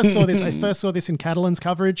 When I first saw this in Catalan's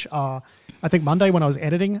coverage. I think Monday when I was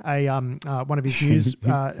editing one of his news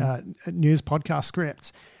podcast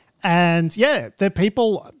scripts. And yeah, the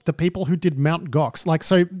people who did Mt. Gox, like,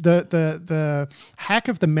 so the hack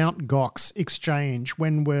of the Mt. Gox exchange,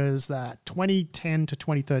 when was that? 2010 to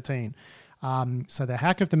 2013. So the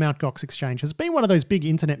hack of the Mt. Gox exchange has been one of those big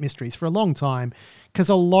internet mysteries for a long time, because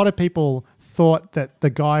a lot of people thought that the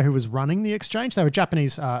guy who was running the exchange, they were a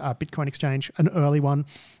Japanese Bitcoin exchange, an early one,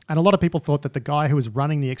 and a lot of people thought that the guy who was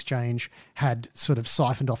running the exchange had sort of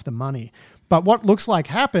siphoned off the money. But what looks like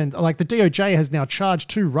happened, like the DOJ has now charged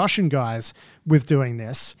 2 Russian guys with doing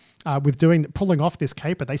this, pulling off this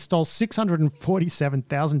caper. They stole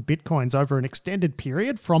 647,000 Bitcoins over an extended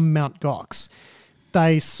period from Mt. Gox.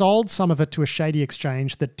 They sold some of it to a shady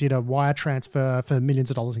exchange that did a wire transfer for millions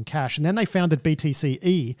of dollars in cash. And then they founded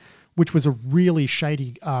BTCE, which was a really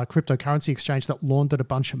shady cryptocurrency exchange that laundered a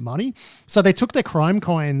bunch of money. So they took their crime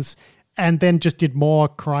coins and then just did more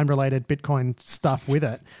crime-related Bitcoin stuff with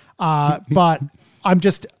it. But I'm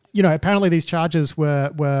just, apparently these charges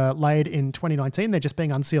were laid in 2019. They're just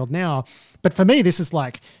being unsealed now. But for me, this is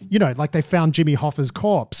like, like they found Jimmy Hoffa's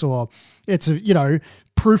corpse, or it's,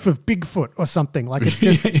 proof of Bigfoot or something. Like, it's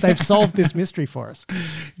just, they've solved this mystery for us.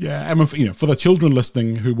 Yeah, and for the children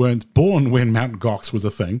listening who weren't born when Mt. Gox was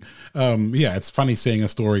a thing, it's funny seeing a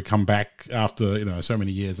story come back after, so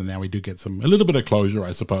many years, and now we do get a little bit of closure,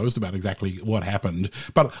 I suppose, about exactly what happened.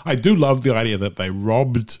 But I do love the idea that they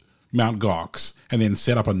robbed Mt. Gox and then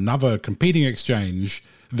set up another competing exchange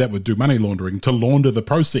that would do money laundering to launder the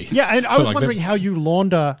proceeds. Yeah, and I was wondering how you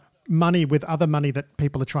launder money with other money that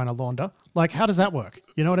people are trying to launder. Like, how does that work?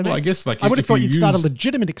 You know what I mean? Well, I guess I would have thought you'd start a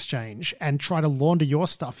legitimate exchange and try to launder your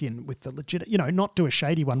stuff in with the legit, not do a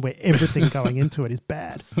shady one where everything going into it is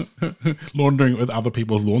bad. Laundering with other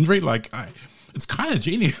people's laundry, it's kind of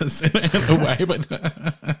genius in a way, but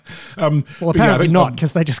well, apparently not,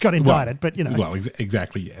 because they just got indicted. Well,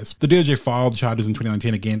 exactly, yes. The DOJ filed charges in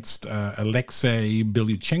 2019 against Alexei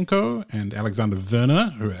Bilyuchenko and Alexander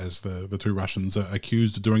Werner, who, as the 2 Russians, are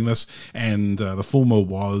accused of doing this. And the former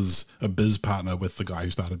was a biz partner with the guy who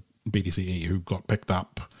started BTCE, who got picked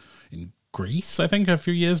up in Greece, I think, a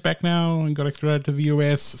few years back now, and got extradited to the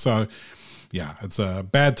US. So yeah, it's a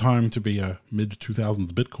bad time to be a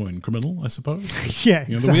mid-2000s Bitcoin criminal, I suppose. Yeah,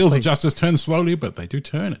 exactly. The wheels of justice turn slowly, but they do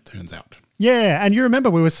turn, it turns out. Yeah, and you remember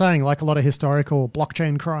we were saying, like, a lot of historical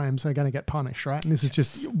blockchain crimes are going to get punished, right? And this is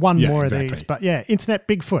just one more of these. But yeah, Internet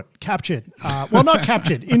Bigfoot captured. Well, not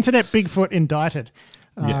captured. Internet Bigfoot indicted.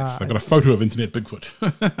 Yes, they've got a photo of Internet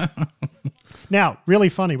Bigfoot. Now, really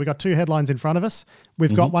funny. We got 2 headlines in front of us.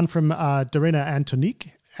 We've got one from Darina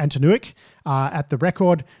Antonuik at The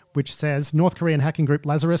Record, which says North Korean hacking group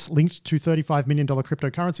Lazarus linked to $35 million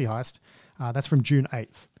cryptocurrency heist. That's from June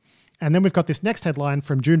 8th. And then we've got this next headline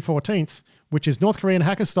from June 14th, which is North Korean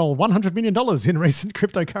hackers stole $100 million in recent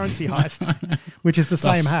cryptocurrency heist, which is the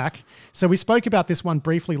same hack. So we spoke about this one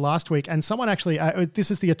briefly last week, and someone actually,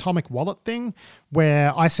 this is the atomic wallet thing,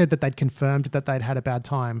 where I said that they'd confirmed that they'd had a bad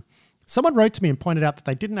time. Someone wrote to me and pointed out that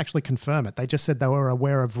they didn't actually confirm it. They just said they were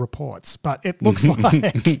aware of reports, but it looks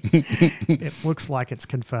like it's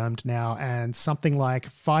confirmed now. And something like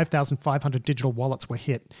 5,500 digital wallets were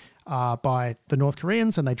hit by the North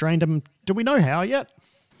Koreans, and they drained them. Do we know how yet?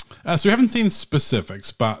 So we haven't seen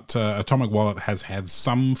specifics, but Atomic Wallet has had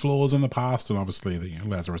some flaws in the past, and obviously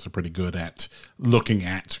Lazarus are pretty good at looking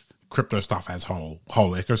at crypto stuff as whole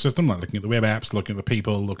ecosystem, like looking at the web apps, looking at the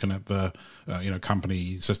people, looking at the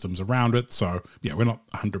company systems around it. So yeah, we're not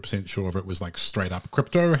 100% sure if it was like straight up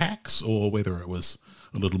crypto hacks or whether it was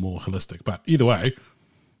a little more holistic. But either way,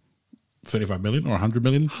 35 million or 100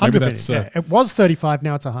 million. 100 million, yeah. It was 35,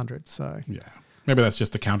 now it's 100. So yeah. Maybe that's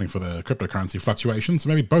just accounting for the cryptocurrency fluctuations.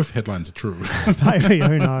 Maybe both headlines are true. Maybe,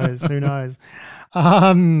 who knows? Who knows?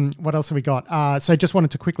 What else have we got? So just wanted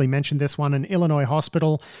to quickly mention this one. An Illinois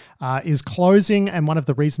hospital is closing, and one of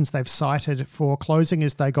the reasons they've cited for closing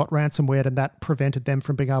is they got ransomware, and that prevented them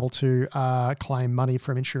from being able to claim money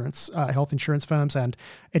from health insurance firms, and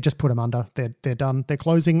it just put them under. They're done. They're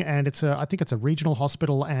closing, and I think it's a regional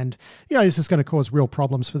hospital, and this is going to cause real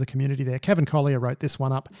problems for the community there. Kevin Collier wrote this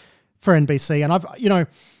one up for NBC, and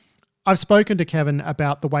I've spoken to Kevin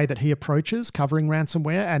about the way that he approaches covering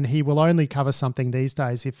ransomware, and he will only cover something these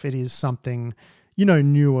days if it is something,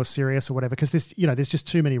 new or serious or whatever, because there's just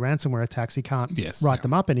too many ransomware attacks. He can't write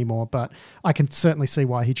them up anymore, but I can certainly see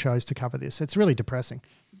why he chose to cover this. It's really depressing.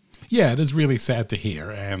 Yeah, it is really sad to hear.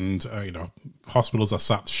 And, hospitals are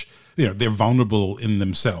such, they're vulnerable in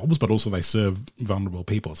themselves, but also they serve vulnerable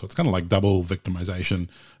people. So it's kind of like double victimization.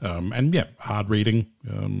 Hard reading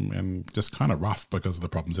and just kind of rough because the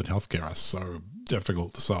problems in healthcare are so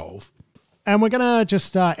difficult to solve. And we're going to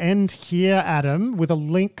just end here, Adam, with a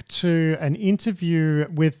link to an interview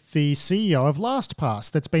with the CEO of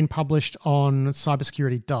LastPass that's been published on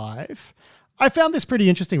Cybersecurity Dive. I found this pretty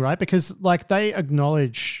interesting, right? Because they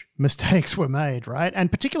acknowledge mistakes were made, right?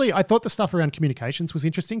 And particularly, I thought the stuff around communications was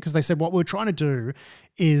interesting because they said what we're trying to do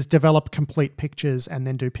is develop complete pictures and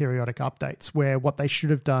then do periodic updates, where what they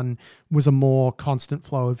should have done was a more constant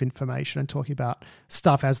flow of information and talking about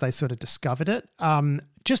stuff as they sort of discovered it.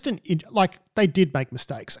 They did make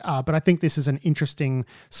mistakes, but I think this is an interesting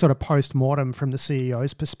sort of post-mortem from the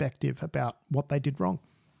CEO's perspective about what they did wrong.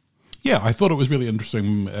 Yeah, I thought it was really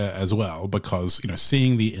interesting as well because,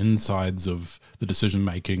 seeing the insides of the decision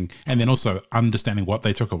making and then also understanding what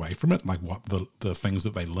they took away from it, like what the things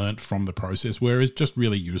that they learnt from the process were, is just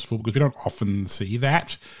really useful because we don't often see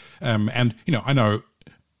that. I know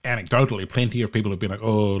anecdotally plenty of people have been like,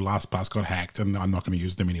 oh, LastPass got hacked and I'm not going to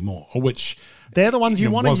use them anymore, which... They're the ones you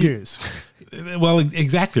want to use. Well,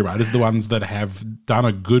 exactly right. It's the ones that have done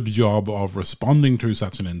a good job of responding to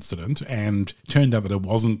such an incident and turned out that it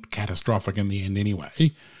wasn't catastrophic in the end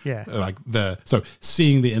anyway. Yeah. So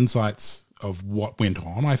seeing the insights of what went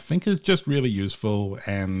on, I think is just really useful.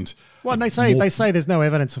 And well, and they say there's no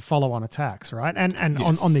evidence of follow-on attacks, right? And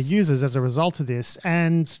yes. on the users as a result of this.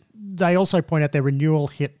 And they also point out their renewal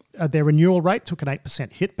rate took an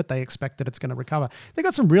 8% hit, but they expect that it's going to recover. They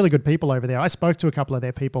got some really good people over there. I spoke to a couple of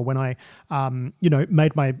their people when I,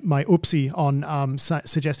 made my oopsie on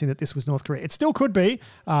suggesting that this was North Korea. It still could be,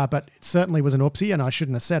 but it certainly was an oopsie, and I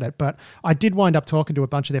shouldn't have said it. But I did wind up talking to a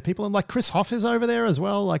bunch of their people, and Chris Hoff is over there as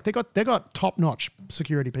well. They got top-notch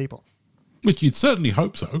security people. Which you'd certainly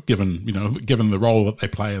hope so, given the role that they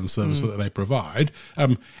play and the service that they provide.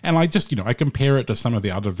 And I just, I compare it to some of the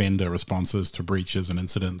other vendor responses to breaches and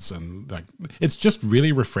incidents, and it's just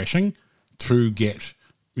really refreshing to get,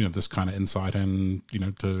 this kind of insight and,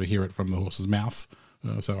 to hear it from the horse's mouth.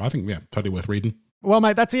 So I think, totally worth reading. Well,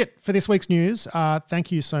 mate, that's it for this week's news.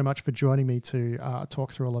 Thank you so much for joining me to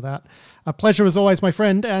talk through all of that. A pleasure as always, my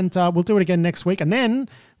friend, and we'll do it again next week. And then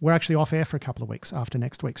we're actually off air for a couple of weeks after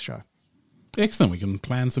next week's show. Excellent. We can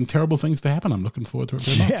plan some terrible things to happen. I'm looking forward to it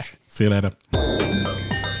very much. See you later.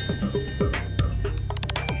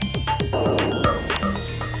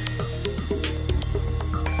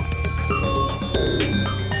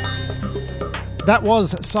 That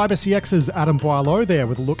was CyberCX's Adam Boileau there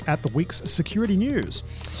with a look at the week's security news.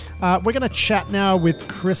 We're going to chat now with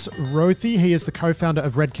Chris Rothy. He is the co-founder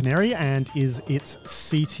of Red Canary and is its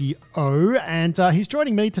CTO. And he's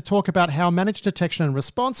joining me to talk about how managed detection and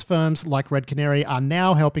response firms like Red Canary are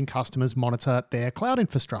now helping customers monitor their cloud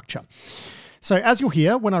infrastructure. So as you'll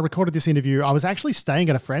hear, when I recorded this interview, I was actually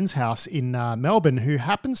staying at a friend's house in Melbourne who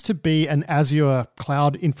happens to be an Azure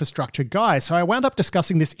cloud infrastructure guy. So I wound up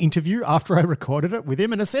discussing this interview after I recorded it with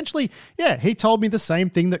him. And essentially, he told me the same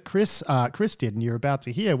thing that Chris did and you're about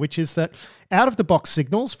to hear, which is that out-of-the-box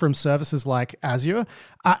signals from services like Azure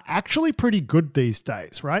are actually pretty good these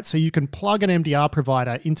days, right? So you can plug an MDR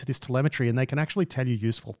provider into this telemetry and they can actually tell you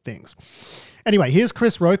useful things. Anyway, here's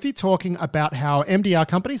Chris Rothy talking about how MDR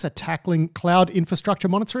companies are tackling cloud infrastructure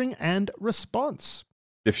monitoring and response.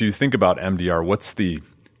 If you think about MDR, what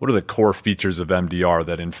are the core features of MDR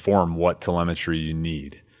that inform what telemetry you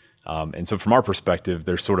need? And so from our perspective,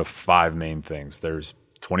 there's sort of 5 main things. There's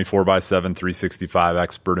 24/7, 365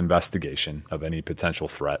 expert investigation of any potential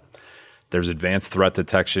threat. There's advanced threat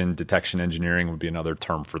detection. Detection engineering would be another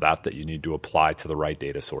term for that you need to apply to the right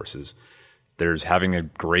data sources. There's having a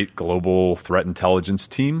great global threat intelligence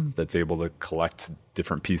team that's able to collect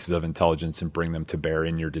different pieces of intelligence and bring them to bear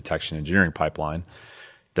in your detection engineering pipeline.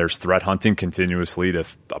 There's threat hunting continuously to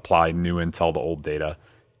apply new intel to old data.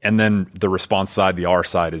 And then the response side, the R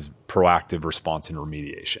side, is proactive response and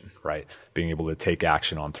remediation, right? Being able to take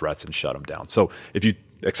action on threats and shut them down. So if you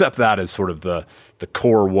accept that as sort of the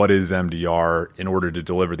core, what is MDR in order to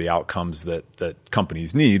deliver the outcomes that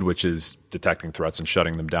companies need, which is detecting threats and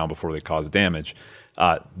shutting them down before they cause damage,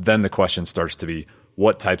 then the question starts to be,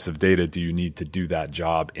 what types of data do you need to do that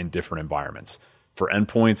job in different environments? For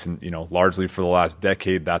endpoints, and largely for the last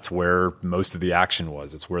decade, that's where most of the action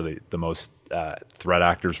was. It's where the most threat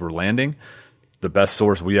actors were landing. The best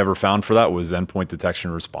source we ever found for that was endpoint detection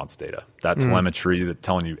and response data. That telemetry that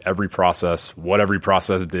telling you every process, what every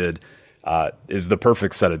process did, is the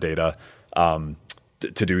perfect set of data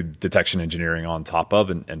to do detection engineering on top of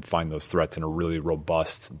and find those threats in a really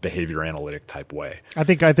robust behavior analytic type way. I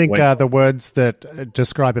think the words that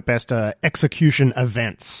describe it best are execution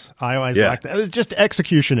events. I always like that. It's just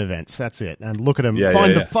execution events. That's it. And look at them.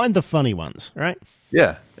 Find the funny ones, right?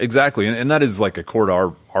 Yeah, exactly. And that is like a core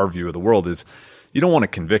to our view of the world is you don't want to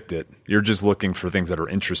convict it. You're just looking for things that are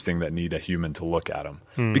interesting that need a human to look at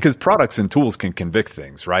them. Because products and tools can convict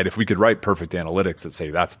things, right? If we could write perfect analytics that say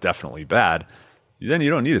that's definitely bad, then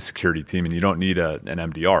you don't need a security team and you don't need an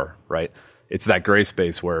MDR, right? It's that gray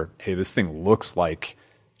space where, hey, this thing looks like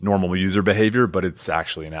normal user behavior, but it's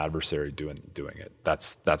actually an adversary doing it.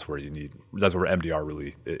 That's where MDR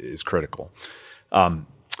really is critical.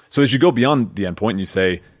 So as you go beyond the endpoint and you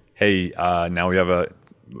say, hey, now we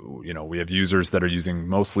have users that are using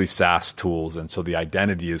mostly SaaS tools, and so the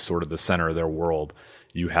identity is sort of the center of their world.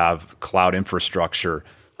 You have cloud infrastructure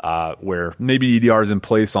where maybe EDR is in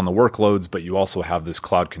place on the workloads, but you also have this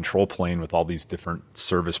cloud control plane with all these different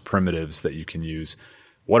service primitives that you can use.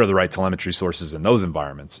 What are the right telemetry sources in those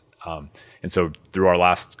environments? And so through our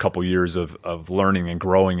last couple years of learning and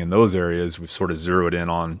growing in those areas, we've sort of zeroed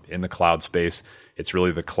in the cloud space. It's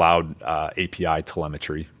really the cloud API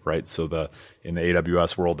telemetry, right? So in the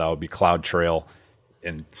AWS world, that would be CloudTrail.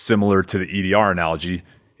 And similar to the EDR analogy,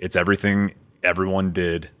 it's everything everyone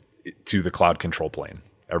did to the cloud control plane.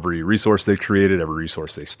 Every resource they created, every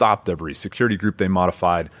resource they stopped, every security group they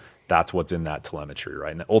modified, that's what's in that telemetry,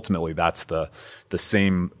 right? And ultimately, that's the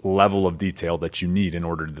same level of detail that you need in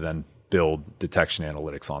order to then build detection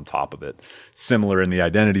analytics on top of it. Similar in the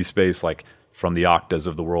identity space, like from the Oktas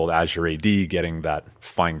of the world, Azure AD, getting that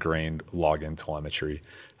fine-grained login telemetry.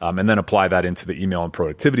 And then apply that into the email and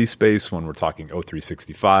productivity space when we're talking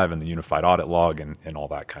O365 and the unified audit log and all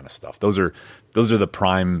that kind of stuff. Those are the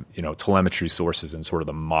prime, telemetry sources in sort of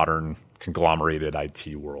the modern conglomerated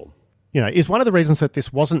IT world. Is one of the reasons that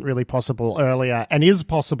this wasn't really possible earlier and is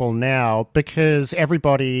possible now because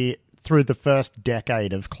everybody through the first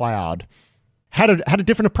decade of cloud had a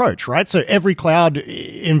different approach, right? So every cloud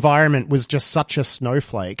environment was just such a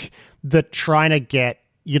snowflake that trying to get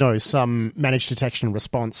some managed detection and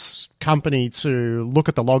response company to look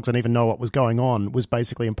at the logs and even know what was going on was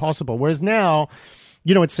basically impossible. Whereas now,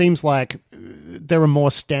 it seems like there are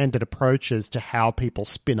more standard approaches to how people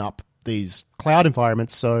spin up these cloud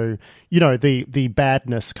environments. So, the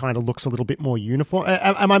badness kind of looks a little bit more uniform.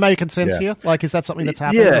 Am I making sense here? Like, is that something that's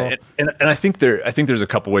happening? Yeah, and I think there's a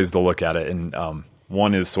couple ways to look at it. And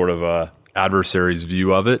one is sort of a adversary's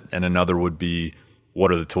view of it, and another would be what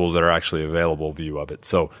are the tools that are actually available view of it.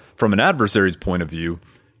 So from an adversary's point of view,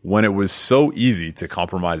 when it was so easy to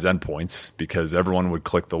compromise endpoints because everyone would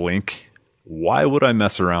click the link, why would I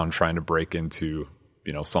mess around trying to break into,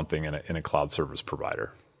 something in a cloud service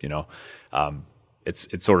provider?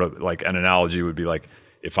 It's sort of like an analogy would be like,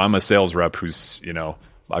 if I'm a sales rep who's,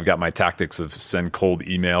 I've got my tactics of send cold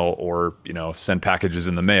email or, send packages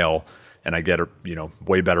in the mail, and I get a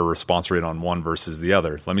way better response rate on one versus the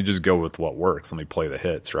other. Let me just go with what works. Let me play the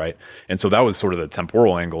hits, right? And so that was sort of the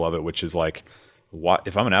temporal angle of it, which is like,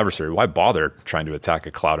 if I'm an adversary, why bother trying to attack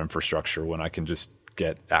a cloud infrastructure when I can just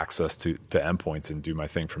get access to endpoints and do my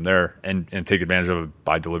thing from there and take advantage of it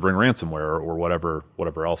by delivering ransomware or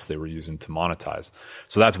whatever else they were using to monetize.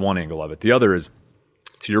 So that's one angle of it. The other is,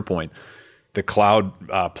 to your point, the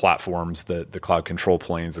cloud platforms, the cloud control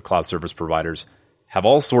planes, the cloud service providers have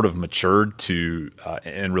all sort of matured to,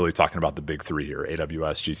 and really talking about the big three here,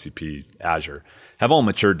 AWS, GCP, Azure, have all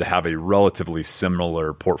matured to have a relatively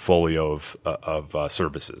similar portfolio of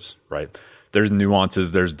services, right? There's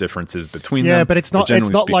nuances, there's differences between them. Yeah, but it's not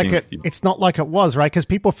like it was, right? Because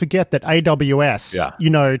people forget that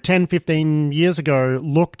AWS, 10, 15 years ago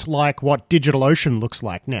looked like what DigitalOcean looks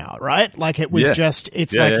like now, right? Like it was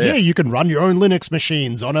you can run your own Linux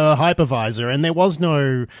machines on a hypervisor, and there was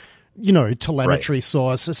no telemetry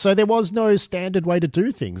source. So there was no standard way to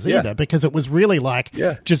do things either, because it was really like,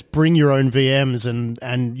 just bring your own VMs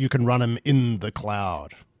and you can run them in the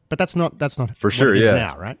cloud. But that's not for sure, what it is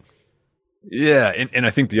now, right? Yeah, and I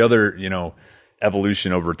think the other,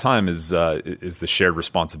 evolution over time is the shared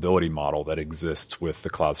responsibility model that exists with the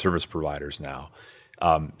cloud service providers now.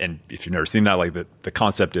 And if you've never seen that, like the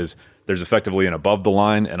concept is there's effectively an above the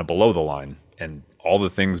line and a below the line, and all the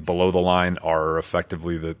things below the line are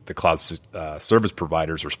effectively the cloud service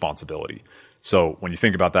provider's responsibility. So when you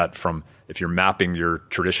think about that, from if you're mapping your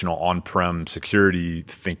traditional on-prem security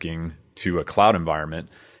thinking to a cloud environment,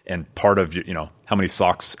 and part of how many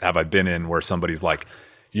SOCs have I been in where somebody's like,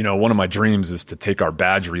 one of my dreams is to take our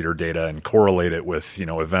badge reader data and correlate it with,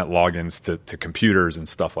 event logins to computers and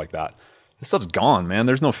stuff like that. This stuff's gone, man.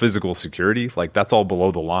 There's no physical security. Like, that's all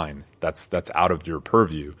below the line. That's out of your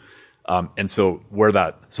purview. And so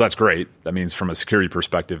that's great. That means from a security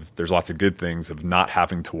perspective, there's lots of good things of not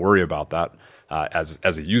having to worry about that as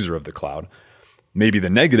a user of the cloud. Maybe the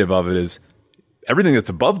negative of it is everything that's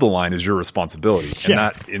above the line is your responsibility. And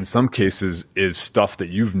that, in some cases, is stuff that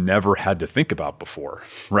you've never had to think about before,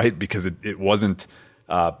 right? Because it wasn't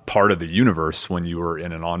part of the universe when you were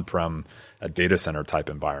in an on-prem data center type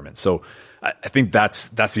environment. So I think that's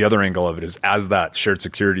the other angle of it, is as that shared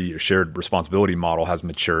security or shared responsibility model has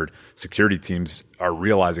matured, security teams are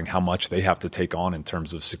realizing how much they have to take on in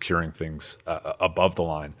terms of securing things above the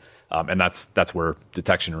line. And that's where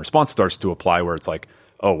detection and response starts to apply, where it's like,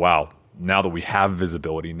 oh, wow, now that we have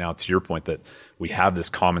visibility, now to your point that we have this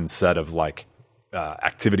common set of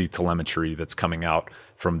activity telemetry that's coming out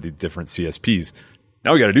from the different CSPs,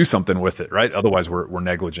 now we got to do something with it, right? Otherwise, we're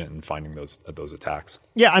negligent in finding those attacks.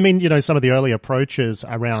 Yeah, I mean, some of the early approaches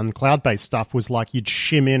around cloud-based stuff was like you'd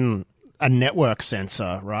shim in a network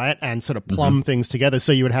sensor, right, and sort of plumb things together.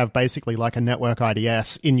 So you would have basically like a network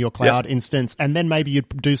IDS in your cloud instance, and then maybe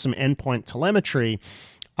you'd do some endpoint telemetry.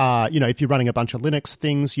 If you're running a bunch of Linux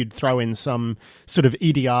things, you'd throw in some sort of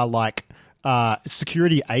EDR-like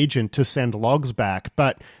security agent to send logs back.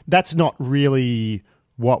 But that's not really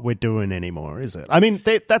what we're doing anymore, is it? I mean,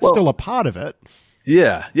 that's still a part of it.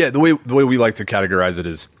 Yeah. The way we like to categorize it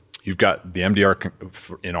is you've got the MDR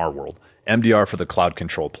in our world, MDR for the cloud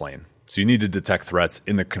control plane. So you need to detect threats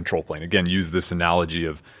in the control plane. Again, use this analogy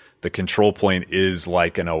of the control plane is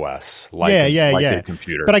like an OS, a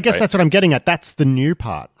computer. But I guess that's what I'm getting at. That's the new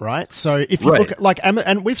part, right? So if you look at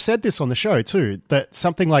and we've said this on the show too, that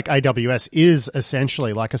something like AWS is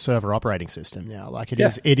essentially like a server operating system now. Like it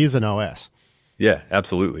is an OS. Yeah,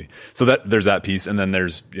 absolutely. So there's that piece, and then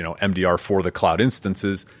there's MDR for the cloud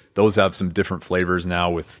instances. Those have some different flavors now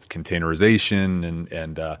with containerization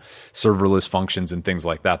and serverless functions and things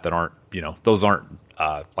like that aren't those aren't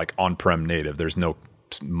like on-prem native. There's no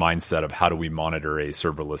mindset of how do we monitor a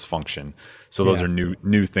serverless function. So those are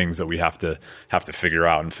new things that we have to figure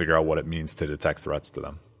out what it means to detect threats to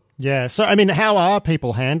them. Yeah. So, I mean, how are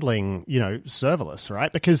people handling, serverless,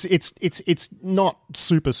 right? Because it's not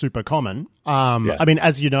super, super common. I mean,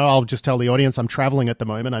 as you know, I'll just tell the audience, I'm traveling at the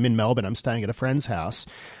moment. I'm in Melbourne. I'm staying at a friend's house.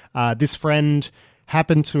 This friend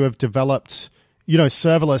happened to have developed,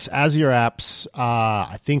 serverless Azure apps,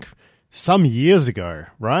 I think some years ago,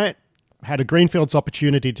 right? Had a greenfields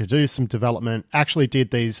opportunity to do some development, actually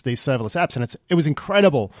did these serverless apps, and it was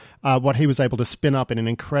incredible what he was able to spin up in an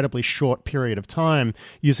incredibly short period of time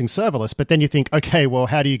using serverless. But then you think, okay, well,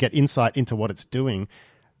 how do you get insight into what it's doing?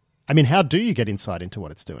 I mean, how do you get insight into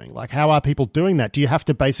what it's doing? Like, how are people doing that? Do you have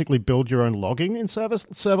to basically build your own logging in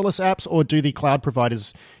serverless apps, or do the cloud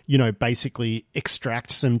providers, basically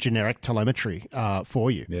extract some generic telemetry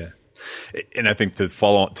for you? Yeah. And I think to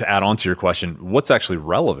add on to your question, what's actually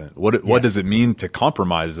relevant? What does it mean to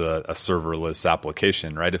compromise a serverless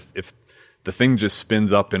application, right? If the thing just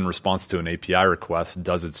spins up in response to an API request,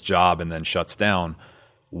 does its job, and then shuts down,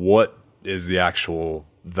 what is the actual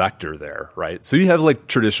vector there, right? So you have like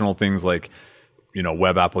traditional things like,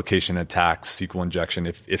 web application attacks, SQL injection,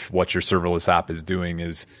 if what your serverless app is doing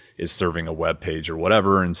is serving a web page or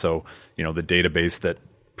whatever. And so, the database that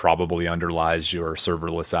probably underlies your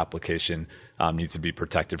serverless application needs to be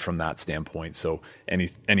protected from that standpoint. So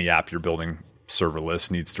any app you're building serverless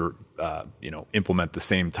needs to implement the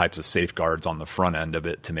same types of safeguards on the front end of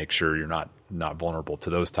it to make sure you're not vulnerable to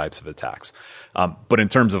those types of attacks. But in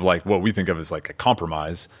terms of like what we think of as like a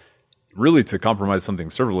compromise, really to compromise something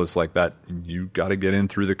serverless like that, you got to get in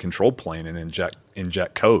through the control plane and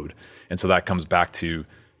inject code. And so that comes back to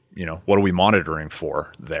what are we monitoring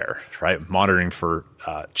for there, right? Monitoring for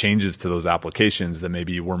changes to those applications that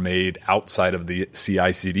maybe were made outside of the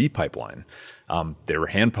CI/CD pipeline. They were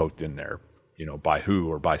hand poked in there. by who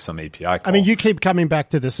or by some API call. I mean, you keep coming back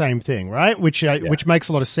to the same thing, right? Which makes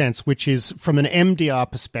a lot of sense, which is from an MDR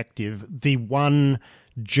perspective, the one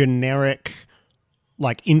generic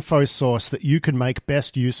like info source that you can make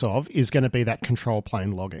best use of is going to be that control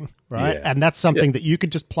plane logging, right? Yeah. And that's something that you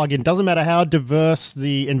could just plug in. Doesn't matter how diverse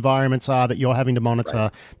the environments are that you're having to monitor.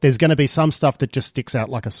 Right. There's going to be some stuff that just sticks out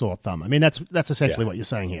like a sore thumb. I mean, that's essentially what you're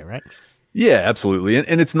saying here, right? Yeah, absolutely.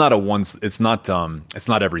 And it's not it's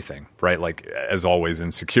not everything, right? Like as always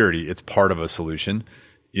in security, it's part of a solution.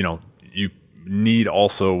 You need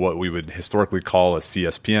also what we would historically call a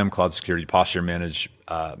CSPM, Cloud Security Posture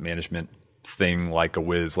Management thing, like a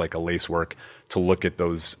Wiz, like a Lacework, to look at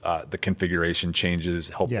those the configuration changes,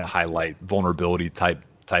 help highlight vulnerability type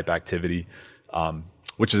activity,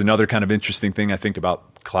 which is another kind of interesting thing I think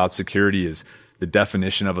about cloud security is the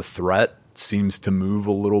definition of a threat seems to move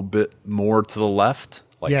a little bit more to the left.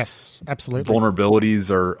 Like yes, absolutely. Vulnerabilities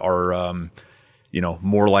are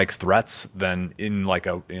more like threats than in like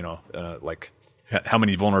like how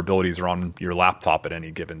many vulnerabilities are on your laptop at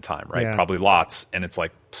any given time, right? Yeah. Probably lots. And it's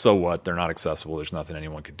like, so what? They're not accessible. There's nothing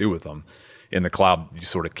anyone could do with them. In the cloud, you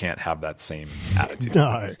sort of can't have that same attitude.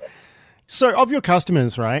 No. So of your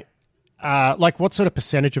customers, right? Like what sort of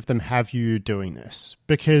percentage of them have you doing this?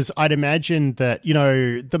 Because I'd imagine that,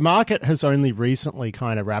 the market has only recently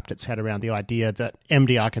kind of wrapped its head around the idea that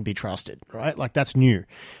MDR can be trusted, right? Like that's new.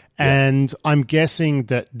 Yeah. And I'm guessing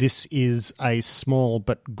that this is a small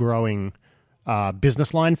but growing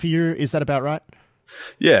business line for you. Is that about right?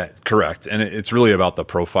 Yeah, correct. And it's really about the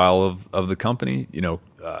profile of the company.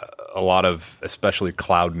 A lot of especially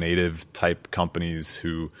cloud native type companies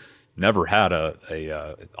who never had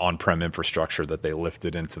a on-prem infrastructure that they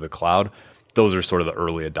lifted into the cloud. Those are sort of the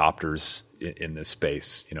early adopters in this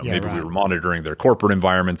space. We were monitoring their corporate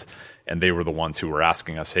environments, and they were the ones who were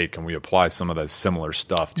asking us, "Hey, can we apply some of that similar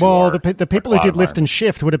stuff to our the people who did lift and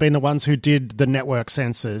shift would have been the ones who did the network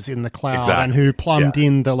sensors in the cloud exactly. and who plumbed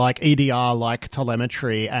in the like EDR like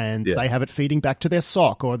telemetry, and they have it feeding back to their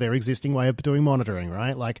SOC or their existing way of doing monitoring,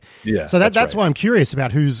 right? Like, so that's right. Why I'm curious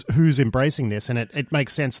about who's embracing this, and it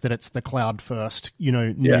makes sense that it's the cloud first,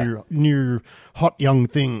 new hot young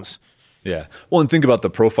things. Yeah. Well, and think about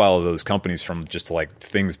the profile of those companies from just like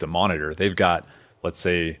things to monitor. They've got, let's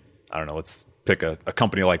say, I don't know, let's pick a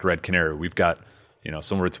company like Red Canary. We've got,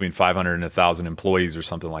 somewhere between 500 and 1,000 employees or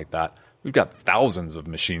something like that. We've got thousands of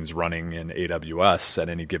machines running in AWS at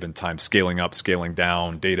any given time, scaling up, scaling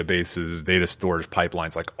down, databases, data storage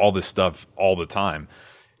pipelines, like all this stuff all the time.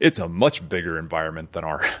 It's a much bigger environment than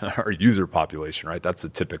our user population, right? That's the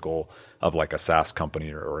typical of like a SaaS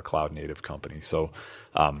company or a cloud native company. So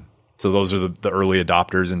those are the early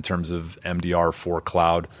adopters in terms of MDR for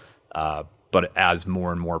cloud. But as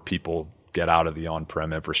more and more people get out of the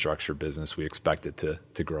on-prem infrastructure business, we expect it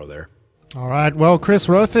to grow there. All right. Well, Chris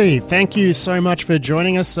Rothy, thank you so much for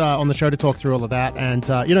joining us on the show to talk through all of that. And,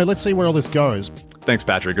 let's see where all this goes. Thanks,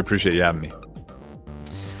 Patrick. Appreciate you having me.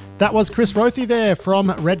 That was Chris Rothy there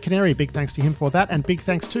from Red Canary. Big thanks to him for that. And big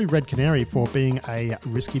thanks to Red Canary for being a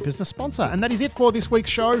Risky Business sponsor. And that is it for this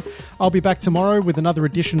week's show. I'll be back tomorrow with another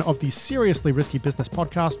edition of the Seriously Risky Business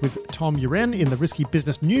podcast with Tom Uren in the Risky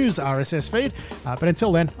Business News RSS feed. But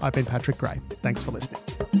until then, I've been Patrick Gray. Thanks for listening.